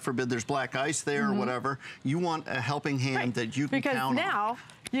 or God forbid there's black ice there or whatever. You want a helping hand that you can count on. Because now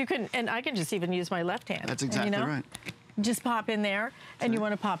you can, and I can just even use my left hand. That's exactly right. Just pop in there, and you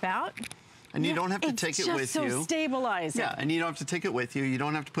want to pop out. And you don't have to take it with you. It's just so stabilized. Yeah, and you don't have to take it with you. You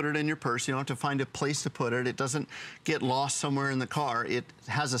don't have to put it in your purse. You don't have to find a place to put it. It doesn't get lost somewhere in the car. It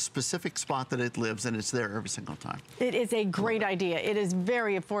has a specific spot that it lives, and it's there every single time. It is a great idea. It is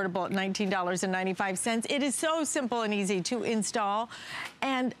very affordable at $19.95. It is so simple and easy to install.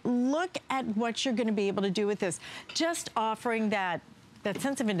 And look at what you're going to be able to do with this. Just offering that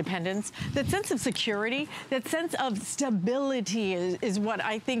sense of independence, that sense of security, that sense of stability is what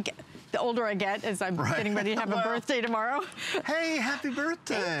I think the older I get, as I'm getting ready to have a birthday tomorrow. Hey, happy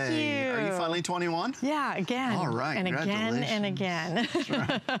birthday. Thank you. Are you finally 21? Yeah, again. All right, and again and again.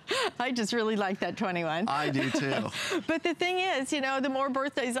 Right. I just really like that 21. I do too. But the thing is, you know, the more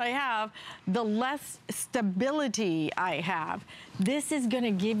birthdays I have, the less stability I have. This is going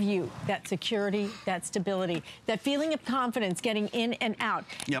to give you that security, that stability, that feeling of confidence getting in and out.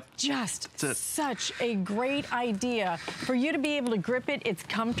 Yep. Just such a great idea for you to be able to grip it. It's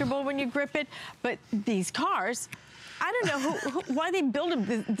comfortable when you grip it, but these cars, I don't know why they build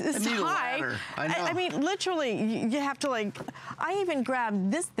them this high. I mean, literally, you have to like, I even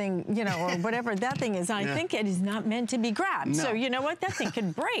grabbed this thing, you know, or whatever that thing is. I think it is not meant to be grabbed. No. So you know what? That thing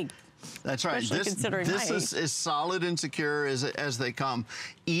could break. That's right. This is as solid and secure as they come.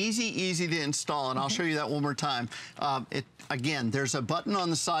 Easy to install, and I'll show you that one more time. Again, there's a button on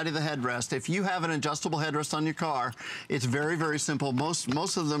the side of the headrest. If you have an adjustable headrest on your car, it's very simple.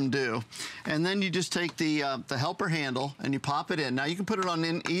 Most of them do. And then you just take the helper handle and you pop it in. Now you can put it on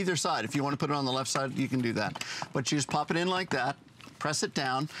in either side. If you want to put it on the left side, you can do that. But you just pop it in like that. Press it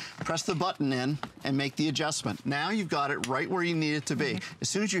down, press the button in, and make the adjustment. Now you've got it right where you need it to be. As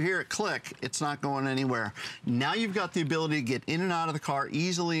soon as you hear it click, it's not going anywhere. Now you've got the ability to get in and out of the car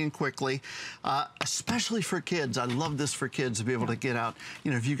easily and quickly, especially for kids. I love this for kids to be able to get out.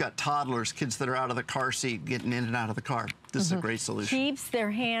 You know, if you've got toddlers, kids that are out of the car seat, getting in and out of the car, this is a great solution. Keeps their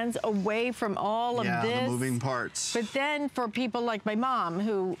hands away from all of this. Yeah, the moving parts. But then for people like my mom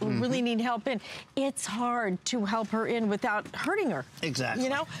who really need help in, it's hard to help her in without hurting her. Exactly. You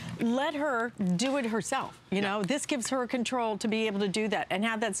know, let her do it herself. You know, this gives her control to be able to do that and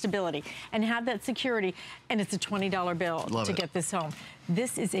have that stability and have that security. And it's a $20 bill to get this home.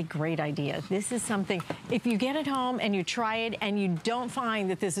 This is a great idea. This is something, if you get it home and you try it and you don't find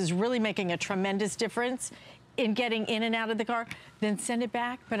that this is really making a tremendous difference in getting in and out of the car, then send it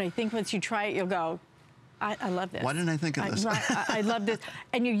back. But I think once you try it, you'll go, I love this. Why didn't I think of this? I love this.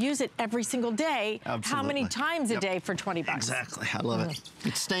 And you use it every single day. Absolutely. How many times a day for 20 bucks? Exactly. I love it.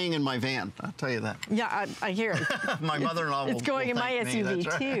 It's staying in my van. I'll tell you that. Yeah, I hear it. My mother-in-law will. It's going in my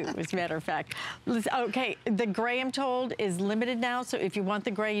SUV too, as a matter of fact. Okay, the gray, I'm told, is limited now. So if you want the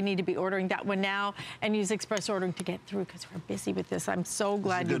gray, you need to be ordering that one now and use express ordering to get through because we're busy with this. I'm so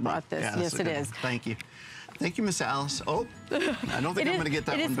glad you brought this. Yeah, yes, it is. Thank you. Thank you, Miss Alice. Oh, I don't think I'm going to get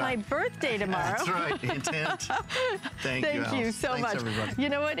that one back. It is my birthday tomorrow. That's right. Hint. Thank you, Alice. You so much. Everybody. You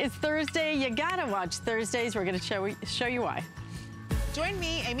know what? It's Thursday. You got to watch Thursdays. We're going to show you why. Join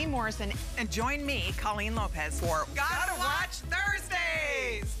me, Amy Morrison, and join me, Colleen Lopez, for Gotta Watch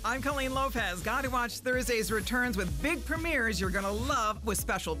Thursdays! I'm Colleen Lopez. Gotta Watch Thursdays returns with big premieres you're gonna love, with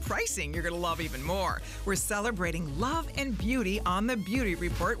special pricing you're gonna love even more. We're celebrating love and beauty on The Beauty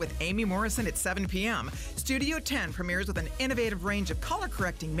Report with Amy Morrison at 7 p.m. Studio 10 premieres with an innovative range of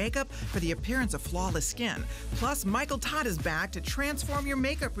color-correcting makeup for the appearance of flawless skin. Plus, Michael Todd is back to transform your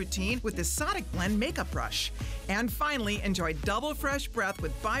makeup routine with the Sonic Blend Makeup Brush. And finally, enjoy double fresh breath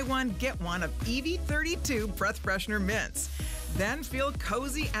with buy one, get one of EV32 breath freshener mints. Then feel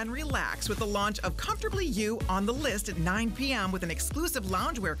cozy and relax with the launch of Comfortably You on the List at 9 p.m. with an exclusive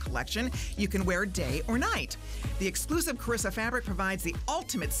loungewear collection you can wear day or night. The exclusive Carissa fabric provides the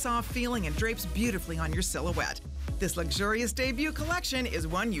ultimate soft feeling and drapes beautifully on your silhouette. This luxurious debut collection is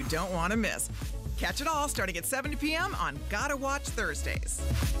one you don't want to miss. Catch it all starting at 7 p.m. on Gotta Watch Thursdays.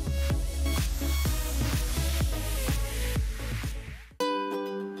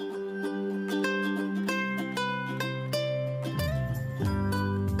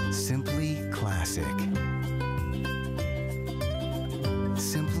 Simply classic.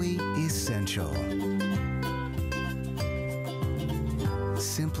 Simply essential.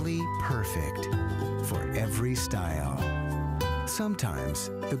 Simply perfect for every style. Sometimes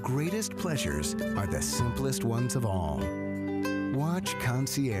the greatest pleasures are the simplest ones of all. Watch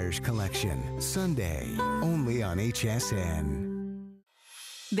Concierge Collection, Sunday, only on HSN.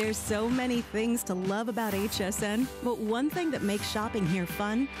 There's so many things to love about HSN, but one thing that makes shopping here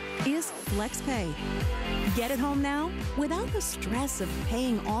fun is FlexPay. Get it home now without the stress of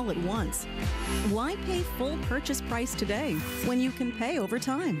paying all at once. Why pay full purchase price today when you can pay over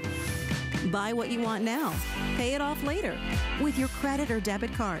time? Buy what you want now, pay it off later with your credit or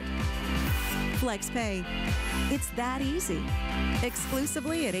debit card. FlexPay. It's that easy.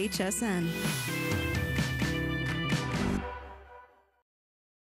 Exclusively at HSN.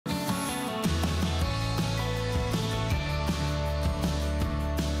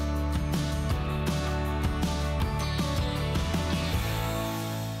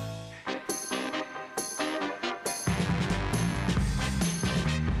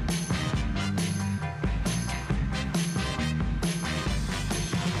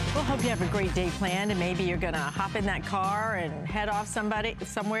 Hope you have a great day planned, and maybe you're gonna hop in that car and head off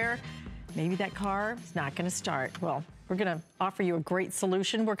somewhere. Maybe that car is not gonna start. Well, we're gonna offer you a great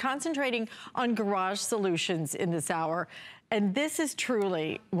solution. We're concentrating on garage solutions in this hour, and this is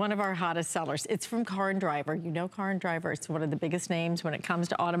truly one of our hottest sellers. It's from Car & Driver. You know Car & Driver, it's one of the biggest names when it comes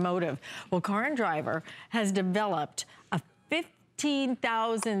to automotive. Well, Car & Driver has developed a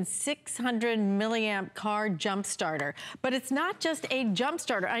 15,600 milliamp car jump starter. But it's not just a jump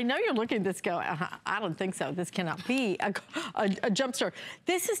starter. I know you're looking at this go, I don't think so. This cannot be a jump starter.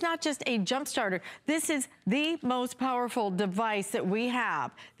 This is not just a jump starter. This is the most powerful device that we have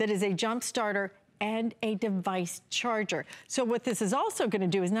that is a jump starter and a device charger. So what this is also gonna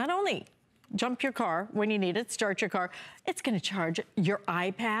do is not only jump your car when you need it, start your car. It's gonna charge your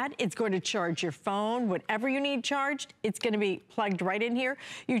iPad. It's going to charge your phone, whatever you need charged. It's gonna be plugged right in here.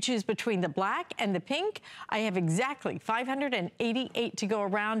 You choose between the black and the pink. I have exactly 588 to go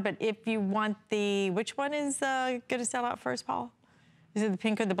around, but if you want the, which one is gonna sell out first, Paul? Is it the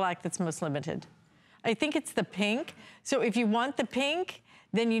pink or the black that's most limited? I think it's the pink. So if you want the pink,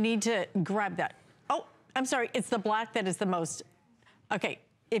 then you need to grab that. Oh, I'm sorry, it's the black that is the most, okay.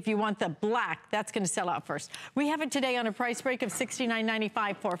 If you want the black, that's gonna sell out first. We have it today on a price break of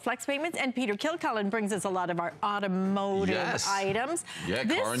 $69.95 for flex payments, and Peter Kilcullen brings us a lot of our automotive items. Yeah,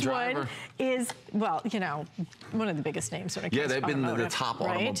 this Car & Driver. one is, well, you know, one of the biggest names when it comes to they've been the top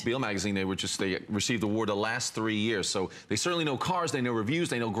right? automobile magazine. They received the award the last 3 years. So they certainly know cars, they know reviews,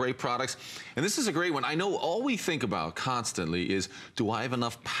 they know great products. And this is a great one. I know all we think about constantly is, do I have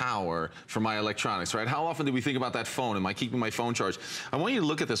enough power for my electronics, right? How often do we think about that phone? Am I keeping my phone charged? I want you to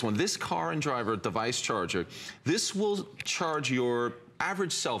look at this one. This Car & Driver device charger, this will charge your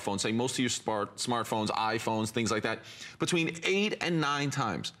average cell phone, say most of your smartphones, iPhones, things like that, between 8 and 9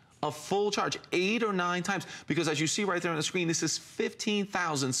 times. A full charge, 8 or 9 times, because as you see right there on the screen, this is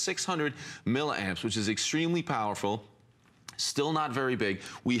 15,600 milliamps, which is extremely powerful. Still not very big.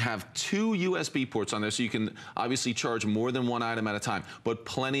 We have 2 USB ports on there, so you can obviously charge more than one item at a time, but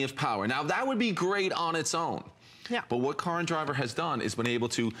plenty of power. Now, that would be great on its own. Yeah. But what Car & Driver has done is been able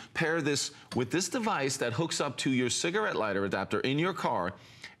to pair this with this device that hooks up to your cigarette lighter adapter in your car,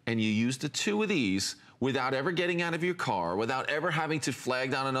 and you use the 2 of these without ever getting out of your car, without ever having to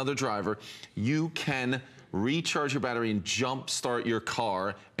flag down another driver. You can recharge your battery and jump start your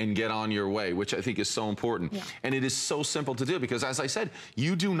car and get on your way, which I think is so important. Yeah. And it is so simple to do because, as I said,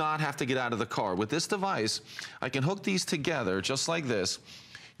 you do not have to get out of the car. With this device, I can hook these together just like this.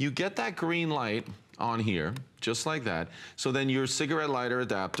 You get that green light on here, just like that. So then your cigarette lighter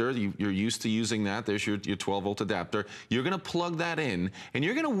adapter, you're used to using that. There's your 12-volt adapter. You're gonna plug that in, and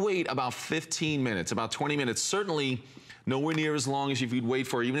you're gonna wait about 15 minutes, about 20 minutes, certainly nowhere near as long as if you'd wait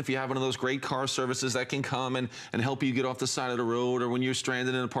for, even if you have one of those great car services that can come and help you get off the side of the road or when you're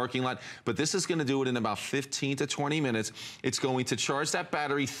stranded in a parking lot. But this is going to do it in about 15 to 20 minutes. It's going to charge that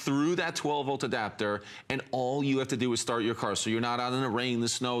battery through that 12-volt adapter, and all you have to do is start your car. So you're not out in the rain, the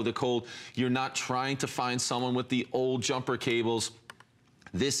snow, the cold. You're not trying to find someone with the old jumper cables.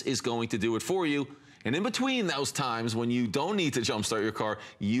 This is going to do it for you. And in between those times when you don't need to jumpstart your car,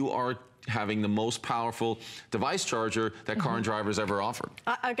 you are having the most powerful device charger that Car and Driver's ever offered.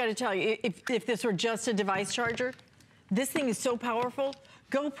 I've got to tell you, if this were just a device charger, this thing is so powerful.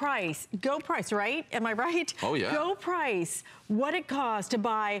 Go price, right? Am I right? Oh, yeah. Go price what it costs to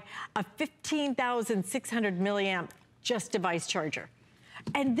buy a 15,600 milliamp just device charger.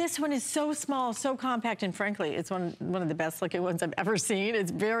 And this one is so small, so compact, and frankly, it's one of the best looking ones I've ever seen.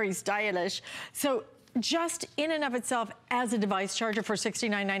 It's very stylish. So just in and of itself, as a device charger for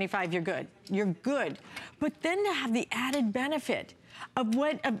 $69.95, you're good. You're good. But then to have the added benefit of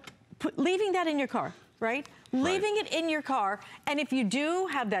leaving that in your car, right? Leaving it in your car, and if you do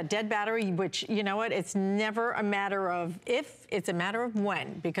have that dead battery, which, you know what, it's never a matter of if, it's a matter of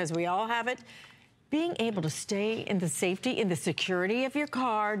when, because we all have it. Being able to stay in the safety, in the security of your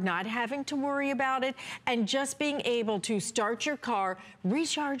car, not having to worry about it, and just being able to start your car,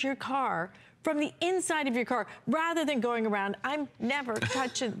 recharge your car from the inside of your car, rather than going around, I'm never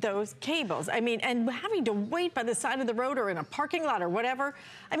touching those cables. I mean, and having to wait by the side of the road or in a parking lot or whatever.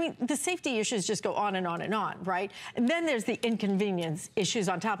 I mean, the safety issues just go on and on and on, right? And then there's the inconvenience issues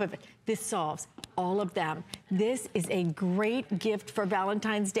on top of it. This solves all of them. This is a great gift for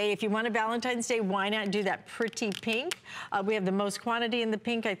Valentine's Day. If you want a Valentine's Day, why not do that pretty pink? We have the most quantity in the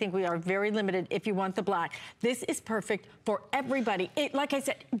pink. I think we are very limited if you want the black. This is perfect for everybody. Like I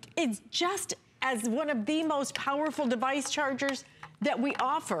said, it's just as one of the most powerful device chargers that we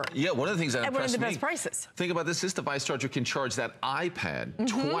offer. Yeah, one of the things that at one of the me, best prices. Think about this device charger can charge that iPad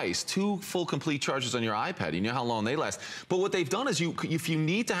twice, 2 full complete charges on your iPad. You know how long they last. But what they've done is if you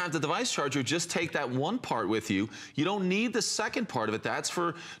need to have the device charger, just take that one part with you. You don't need the second part of it. That's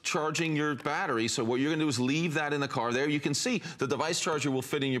for charging your battery. So what you're gonna do is leave that in the car there. You can see the device charger will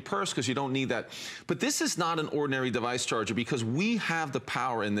fit in your purse because you don't need that. But this is not an ordinary device charger because we have the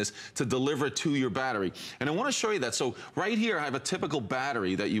power in this to deliver it to your battery. And I wanna show you that. So right here, I have a typical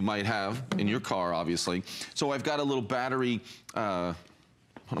battery that you might have in your car, obviously. So I've got a little battery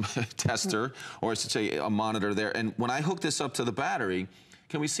tester, or I should say a monitor there. And when I hook this up to the battery,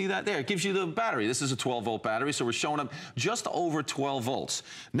 can we see that there? It gives you the battery. This is a 12-volt battery, so we're showing up just over 12 volts.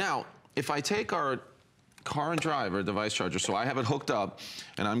 Now, if I take our Car and Driver device charger, so I have it hooked up,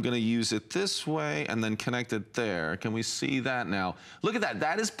 and I'm gonna use it this way and then connect it there. Can we see that now? Look at that.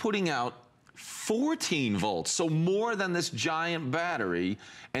 That is putting out 14 volts, so more than this giant battery,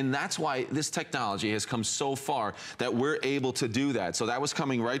 and that's why this technology has come so far that we're able to do that. So that was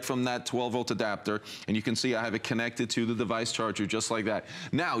coming right from that 12-volt adapter, and you can see I have it connected to the device charger just like that.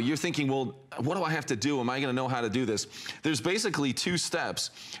 Now, you're thinking, well, what do I have to do? Am I gonna know how to do this? There's basically 2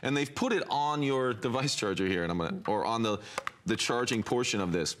 steps, and they've put it on your device charger here, and or on the charging portion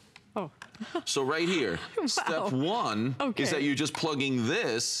of this. Oh. So right here, step 1 is that you're just plugging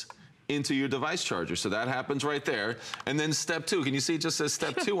this into your device charger. So that happens right there. And then step 2, can you see it just says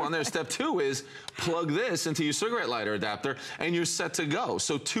step 2 on there? Step 2 is plug this into your cigarette lighter adapter and you're set to go.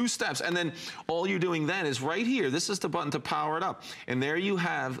 So 2 steps. And then all you're doing then is right here, this is the button to power it up. And there you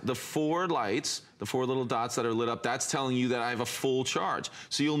have the 4 lights, the 4 little dots that are lit up. That's telling you that I have a full charge.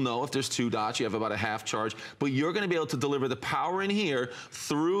 So you'll know if there's 2 dots, you have about a half charge, but you're gonna be able to deliver the power in here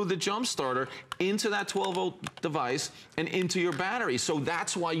through the jump starter into that 12-volt device and into your battery. So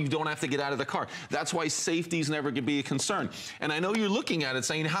that's why you don't have to get out of the car. That's why safety is never gonna be a concern. And I know you're looking at it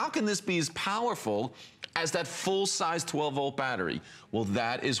saying, how can this be as powerful as that full-size 12-volt battery? Well,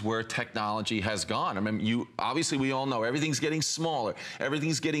 that is where technology has gone. I mean, obviously we all know everything's getting smaller,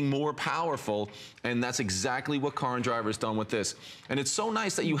 everything's getting more powerful, and that's exactly what Car and Driver's done with this. And it's so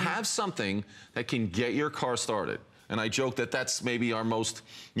nice that you have something that can get your car started. And I joke that that's maybe our most,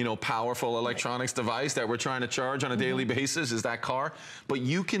 powerful electronics device that we're trying to charge on a daily basis is that car. But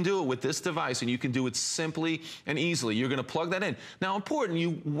you can do it with this device, and you can do it simply and easily. You're gonna plug that in. Now, important,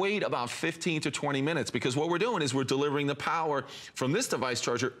 you wait about 15 to 20 minutes because what we're doing is we're delivering the power from this device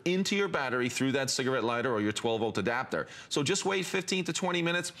charger into your battery through that cigarette lighter or your 12-volt adapter. So just wait 15 to 20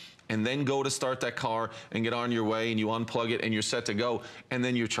 minutes and then go to start that car and get on your way, and you unplug it and you're set to go. And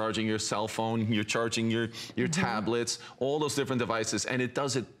then you're charging your cell phone, you're charging your tablets, all those different devices, and it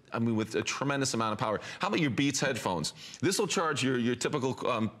does it, I mean, with a tremendous amount of power. How about your Beats headphones? This will charge your typical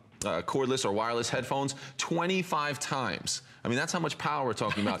cordless or wireless headphones 25 times. I mean, that's how much power we're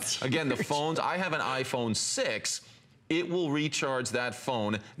talking about. Again, the phones, I have an iPhone 6. it will recharge that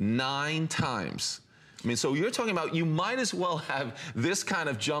phone 9 times. I mean, so you're talking about, you might as well have this kind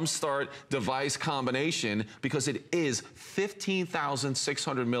of jumpstart device combination, because it is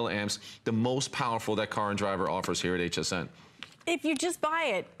 15,600 milliamps, the most powerful that Car and Driver offers here at HSN. If you just buy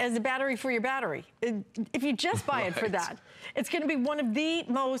it as a battery for your battery, if you just buy it for that, it's going to be one of the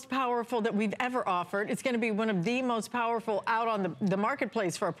most powerful that we've ever offered. It's going to be one of the most powerful out on the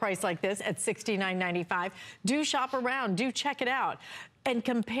marketplace for a price like this at $69.95. Do shop around. Do check it out. And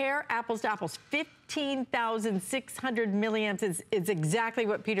compare apples to apples. 15,600 milliamps is exactly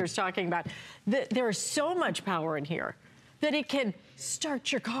what Peter's talking about. There is so much power in here that it can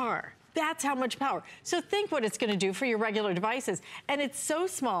start your car. That's how much power. So think what it's going to do for your regular devices. And it's so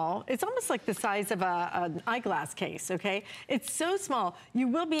small, it's almost like the size of an eyeglass case, okay? It's so small, you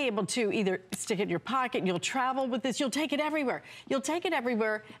will be able to either stick it in your pocket, you'll travel with this, you'll take it everywhere. You'll take it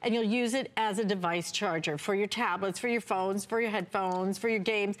everywhere, and you'll use it as a device charger for your tablets, for your phones, for your headphones, for your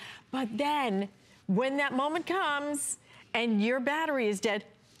games. But then, when that moment comes and your battery is dead,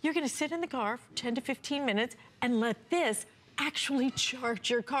 you're going to sit in the car for 10 to 15 minutes and let this actually charge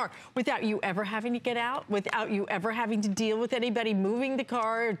your car without you ever having to get out, without you ever having to deal with anybody moving the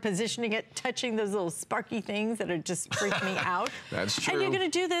car, positioning it, touching those little sparky things that are just freak me out. That's true. And you're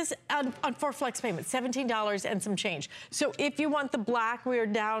going to do this on 4 flex payments, $17 and some change. So if you want the black, we're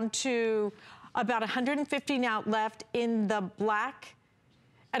down to about 150 now left in the black.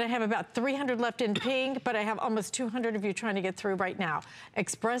 And I have about 300 left in pink, but I have almost 200 of you trying to get through right now.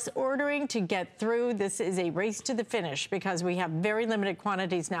 Express ordering to get through. This is a race to the finish because we have very limited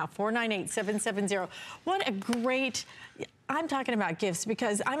quantities now. 498770. What a great, I'm talking about gifts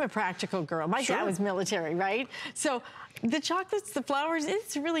because I'm a practical girl. My dad was military, right? So the chocolates, the flowers,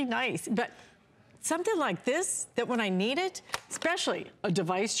 it's really nice. But something like this, that when I need it, especially a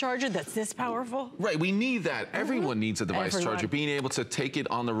device charger that's this powerful. Right, we need that. Everyone needs a device charger. Being able to take it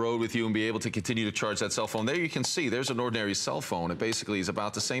on the road with you and be able to continue to charge that cell phone. There you can see, there's an ordinary cell phone. It basically is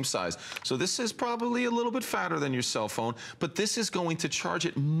about the same size. So this is probably a little bit fatter than your cell phone, but this is going to charge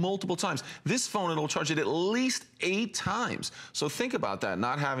it multiple times. This phone, it'll charge it at least 8 times. So think about that,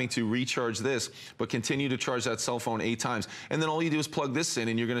 not having to recharge this, but continue to charge that cell phone 8 times. And then all you do is plug this in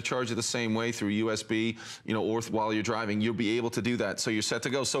and you're gonna charge it the same way through USB, you know, or while you're driving, you'll be able to do that. So you're set to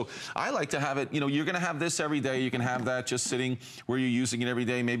go. So I like to have it, you know, you're going to have this every day. You can have that just sitting where you're using it every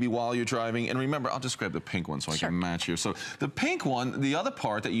day, maybe while you're driving. And remember, I'll just grab the pink one so I can match here. So the pink one, the other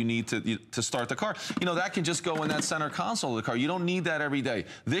part that you need to start the car, you know, that can just go in that center console of the car. You don't need that every day.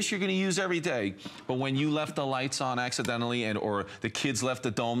 This you're going to use every day. But when you left the lights on accidentally or the kids left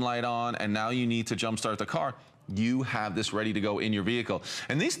the dome light on and now you need to jump start the car, you have this ready to go in your vehicle.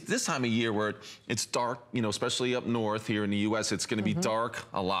 And this time of year where it's dark, you know, especially up north here in the U.S., it's going to be dark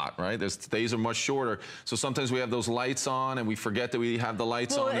a lot, right? The days are much shorter. So sometimes we have those lights on and we forget that we have the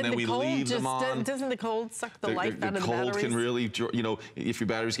lights on and then we leave them on. Doesn't the cold suck the life out of the batteries? The cold can really, you know, if your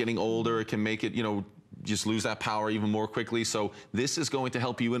battery's getting older, it can make it, you know, just lose that power even more quickly. So this is going to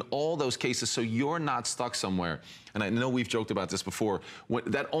help you in all those cases so you're not stuck somewhere. And I know we've joked about this before.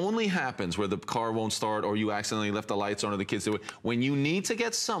 That only happens where the car won't start or you accidentally left the lights on or the kids do it. When you need to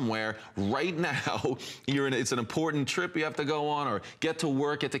get somewhere right now, it's an important trip you have to go on or get to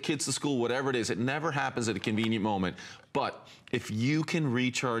work, get the kids to school, whatever it is. It never happens at a convenient moment. But if you can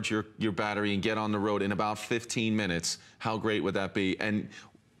recharge your battery and get on the road in about 15 minutes, how great would that be? And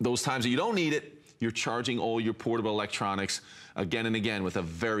those times that you don't need it, you're charging all your portable electronics again and again with a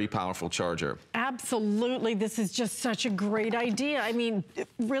very powerful charger. Absolutely. This is just such a great idea. I mean,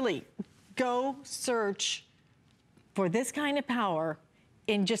 really, go search for this kind of power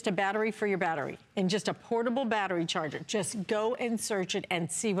in just a battery for your battery, in just a portable battery charger. Just go and search it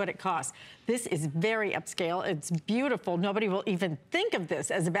and see what it costs. This is very upscale. It's beautiful. Nobody will even think of this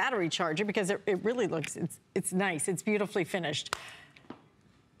as a battery charger because it really looks, it's nice. It's beautifully finished.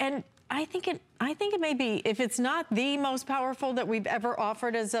 And I think it may be, if it's not the most powerful that we've ever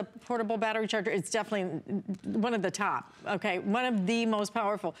offered as a portable battery charger, it's definitely one of the top, okay? One of the most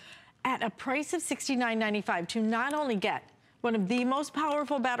powerful. At a price of $69.95 to not only get one of the most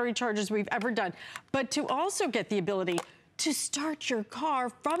powerful battery chargers we've ever done, but to also get the ability to start your car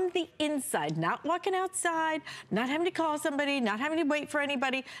from the inside, not walking outside, not having to call somebody, not having to wait for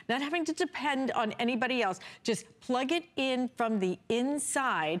anybody, not having to depend on anybody else. Just plug it in from the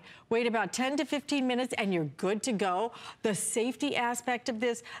inside, wait about 10 to 15 minutes, and you're good to go. The safety aspect of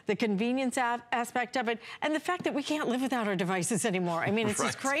this, the convenience aspect of it, and the fact that we can't live without our devices anymore. I mean, it's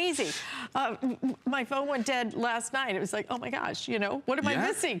just crazy. My phone went dead last night. It was like, oh my gosh, you know, what am I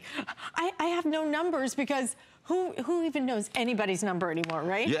missing? I have no numbers because Who even knows anybody's number anymore,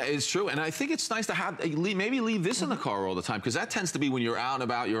 right? Yeah, it's true. And I think it's nice to have, maybe leave this in the car all the time, because that tends to be when you're out and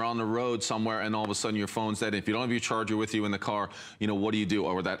about, you're on the road somewhere, and all of a sudden your phone's dead. If you don't have your charger with you in the car, you know, what do you do?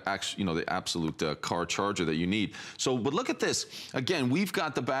 Or that actually, you know, the absolute car charger that you need. So, but look at this. Again, we've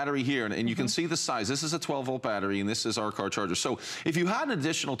got the battery here, and you can see the size. This is a 12-volt battery, and this is our car charger. So if you had an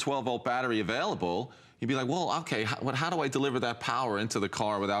additional 12-volt battery available, you'd be like, well, okay, how do I deliver that power into the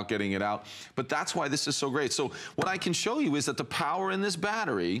car without getting it out? But that's why this is so great. So what I can show you is that the power in this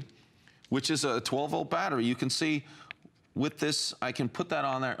battery, which is a 12-volt battery, you can see with this, I can put that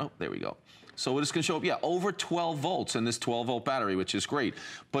on there. Oh, there we go. So it's going to show up, yeah, over 12 volts in this 12-volt battery, which is great.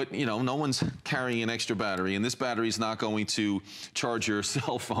 But, you know, no one's carrying an extra battery, and this battery is not going to charge your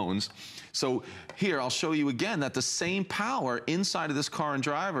cell phones. So here, I'll show you again that the same power inside of this car and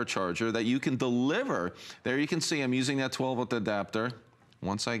driver charger that you can deliver. There you can see I'm using that 12-volt adapter.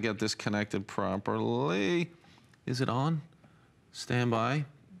 Once I get this connected properly, is it on? Stand by.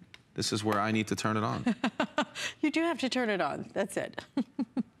 This is where I need to turn it on. You do have to turn it on. That's it.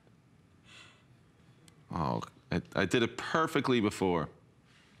 Oh, I did it perfectly before.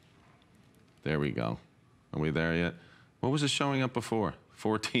 There we go. Are we there yet? What was it showing up before?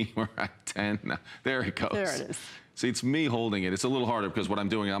 14, we're at 10 now. There it goes. There it is. See, it's me holding it. It's a little harder because what I'm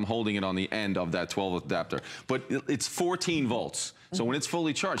doing, I'm holding it on the end of that 12-volt adapter. But it's 14 volts. So when it's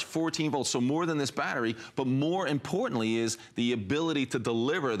fully charged, 14 volts, so more than this battery, but more importantly is the ability to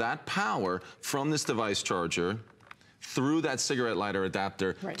deliver that power from this device charger through that cigarette lighter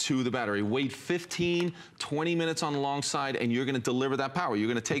adapter to the battery. Wait 15, 20 minutes on the long side, and you're gonna deliver that power. You're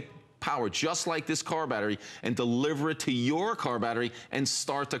gonna take power just like this car battery and deliver it to your car battery and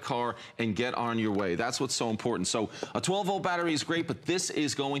start the car and get on your way. That's what's so important. So a 12-volt battery is great, but this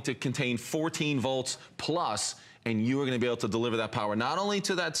is going to contain 14 volts plus, and you are going to be able to deliver that power not only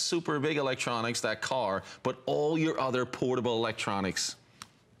to that super big electronics, that car, but all your other portable electronics.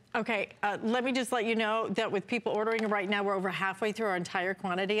 Okay, let me just let you know that with people ordering right now, we're over halfway through our entire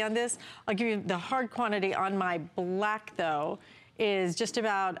quantity on this. I'll give you the hard quantity on my black, though, is just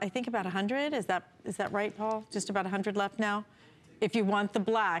about, I think about 100. Is that right, Paul? Just about 100 left now? If you want the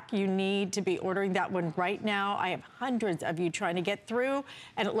black, you need to be ordering that one right now. I have hundreds of you trying to get through,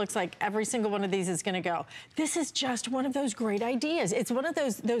 and it looks like every single one of these is gonna go. This is just one of those great ideas. It's one of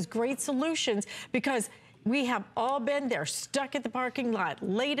those great solutions, because we have all been there, stuck at the parking lot,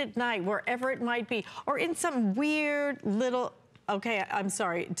 late at night, wherever it might be, or in some weird little, okay, I'm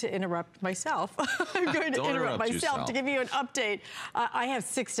sorry to interrupt myself. I'm going to interrupt myself to give you an update. I have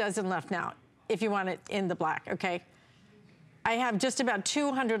 6 dozen left now, if you want it in the black, okay? I have just about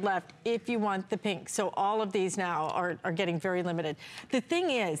 200 left if you want the pink. So all of these now are getting very limited. The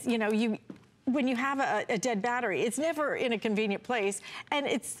thing is, you know, when you have a dead battery, it's never in a convenient place, and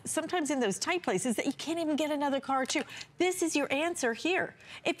it's sometimes in those tight places that you can't even get another car to. This is your answer here.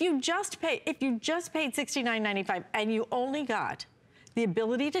 If you just paid $69.95 and you only got the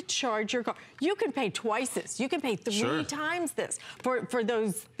ability to charge your car, you can pay twice this. You can pay 3 times this for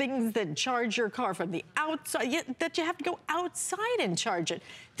those things that charge your car from the outside, that you have to go outside and charge it.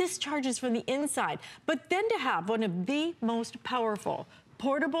 This charges from the inside. But then to have one of the most powerful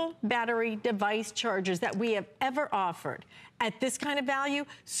portable battery device chargers that we have ever offered at this kind of value,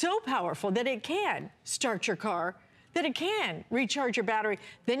 so powerful that it can start your car, that it can recharge your battery.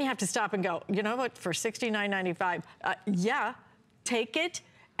 Then you have to stop and go, you know what, for $69.95, yeah, take it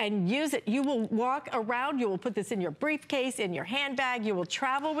and use it. You will walk around, you will put this in your briefcase, in your handbag, you will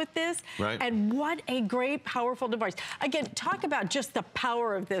travel with this. Right. And what a great, powerful device. Again, talk about just the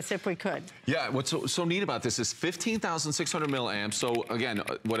power of this, if we could. Yeah, what's so neat about this is 15,600 milliamps. So again,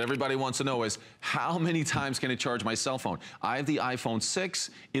 what everybody wants to know is how many times can it charge my cell phone? I have the iPhone 6,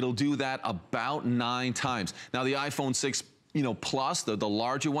 it'll do that about 9 times. Now the iPhone 6, you know, plus the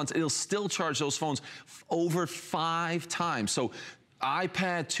larger ones, it'll still charge those phones over 5 times. So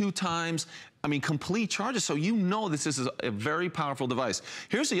iPad 2 times, I mean, complete charges. So you know this is a very powerful device.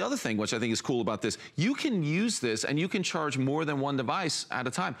 Here's the other thing, which I think is cool about this. You can use this and you can charge more than one device at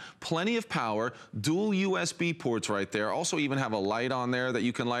a time. Plenty of power, dual USB ports right there. Also even have a light on there that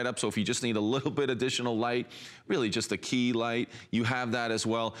you can light up. So if you just need a little bit additional light, really just a key light, you have that as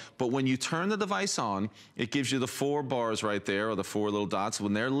well. But when you turn the device on, it gives you the 4 bars right there, or the 4 little dots.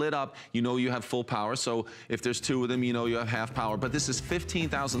 When they're lit up, you know you have full power. So if there's 2 of them, you know you have half power. But this is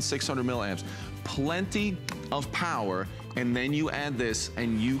 15,600 milliamps. Plenty of power, and then you add this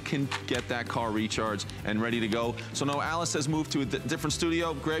and you can get that car recharged and ready to go. So no, Alice has moved to a different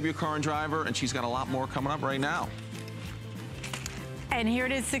studio. Grab your car and driver, and she's got a lot more coming up right now. And here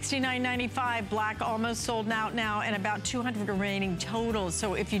it is, $69.95. Black almost sold out now, and about 200 remaining total.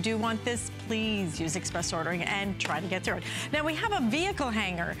 So if you do want this, please use express ordering and try to get through it. Now we have a vehicle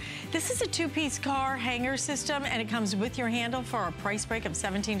hanger. This is a two-piece car hanger system, and it comes with your handle for a price break of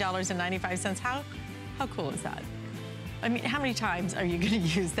 $17.95. How cool is that? I mean, how many times are you going to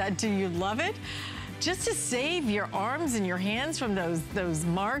use that? Do you love it? Just to save your arms and your hands from those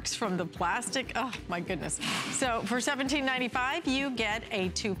marks from the plastic. Oh my goodness. So for $17.95, you get a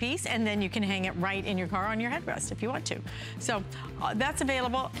two-piece, and then you can hang it right in your car on your headrest if you want to. So that's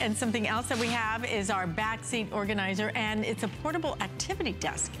available. And something else that we have is our backseat organizer, and it's a portable activity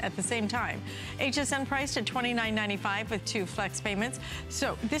desk at the same time. HSN priced at $29.95 with 2 flex payments.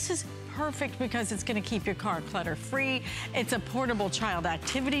 So this is perfect because it's going to keep your car clutter-free. It's a portable child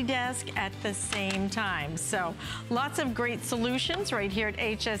activity desk at the same time. So lots of great solutions right here at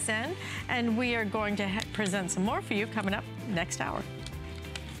HSN, and we are going to present some more for you coming up next hour.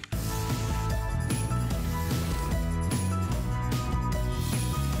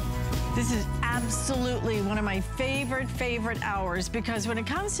 This is absolutely one of my favorite hours, because when it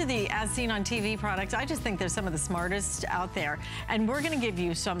comes to the as seen on TV products, I just think they're some of the smartest out there. And we're going to give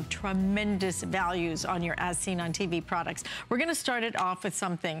you some tremendous values on your as seen on TV products. We're going to start it off with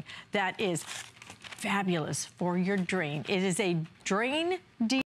something that is fabulous for your drain. It is a drain